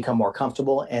and become more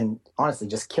comfortable, and honestly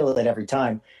just kill it every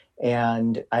time.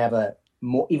 And I have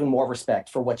even more respect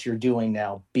for what you're doing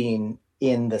now, being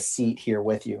in the seat here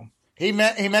with you. He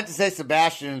meant to say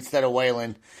Sebastian instead of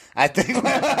Waylon. I think when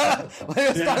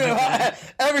he was talking about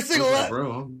every single one.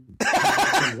 Bro,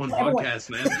 I'm one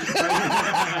podcast,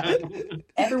 man.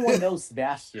 Everyone knows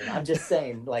Sebastian. I'm just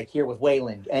saying, like here with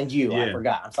Waylon and you. I Yeah.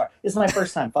 forgot. I'm sorry. This is my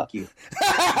first time. Fuck you.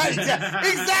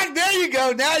 Exactly. There you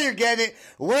go. Now you're getting it.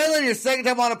 Waylon, your second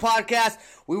time on a podcast.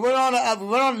 We went on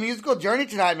a musical journey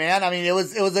tonight, man. I mean, it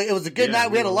was a good Yeah, night.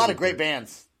 We had a lot really of great good.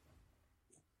 bands.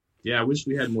 Yeah, I wish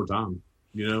we had more time.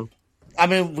 I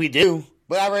mean, we do,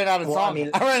 but I ran out of Well, songs. I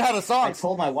mean, I ran out of I songs.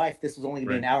 told my wife this was only going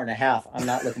to be an hour and a half. I'm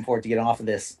not looking forward to getting off of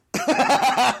this.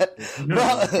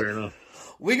 Fair enough.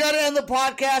 We got to end the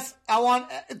podcast. I want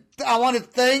to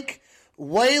thank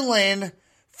Waylon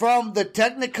from the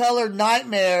Technicolor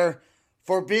Nightmare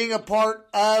for being a part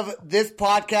of this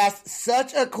podcast.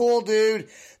 Such a cool dude.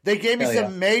 They gave me Hell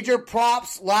some yeah. major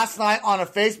props last night on a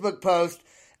Facebook post,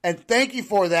 and thank you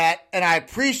for that. And I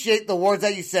appreciate the words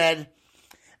that you said.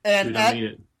 And Dude, I mean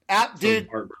it. dude,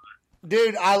 From heart, brother.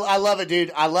 Dude, I love it,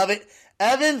 dude. I love it.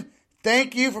 Evan,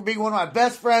 thank you for being one of my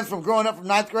best friends from growing up from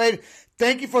 9th grade.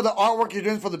 Thank you for the artwork you're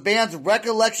doing for the band's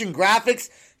Recollection Graphics.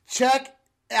 Check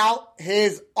out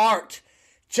his art.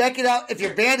 Check it out. If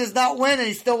your band does not win and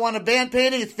you still want a band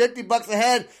painting, it's $50 a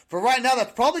head. For right now,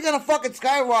 that's probably going to fucking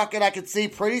skyrocket, I can see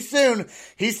pretty soon.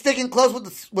 He's sticking close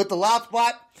with the Loud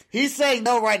Spot. He's saying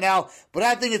no right now, but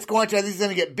I think it's going to. I think he's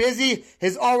going to get busy.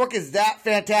 His artwork is that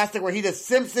fantastic where he does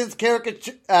Simpsons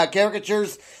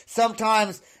caricatures,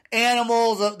 sometimes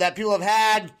animals that people have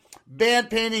had, band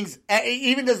paintings,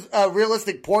 even does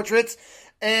realistic portraits.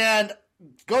 And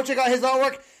go check out his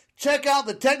artwork. Check out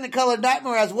the Technicolor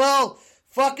Nightmare as well.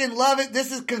 Fucking love it.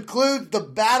 This concludes the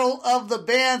Battle of the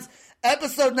Bands.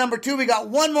 Episode number 2. We got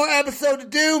one more episode to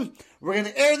do. We're going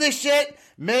to air this shit.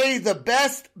 May the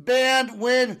best band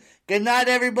win. Good night,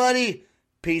 everybody.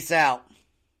 Peace out.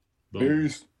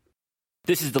 Peace.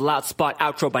 This is the Loud Spot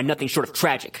outro by Nothing Short of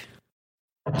Tragic.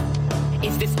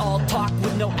 Is this all talk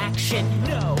with no action?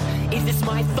 No. Is this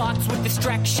my thoughts with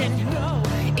distraction? No.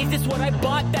 Is this what I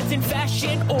bought that's in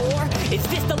fashion? Or is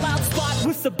this the Loud Spot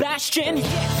with Sebastian?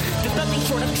 Yes. Does Nothing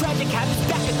Short of Tragic have his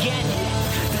back again?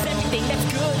 Yes. Does everything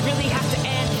that's good really have to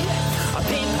end? Yes. A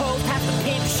pimp host has to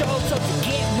pimp show, so to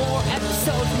get more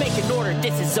episodes, make an order,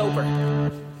 this is over.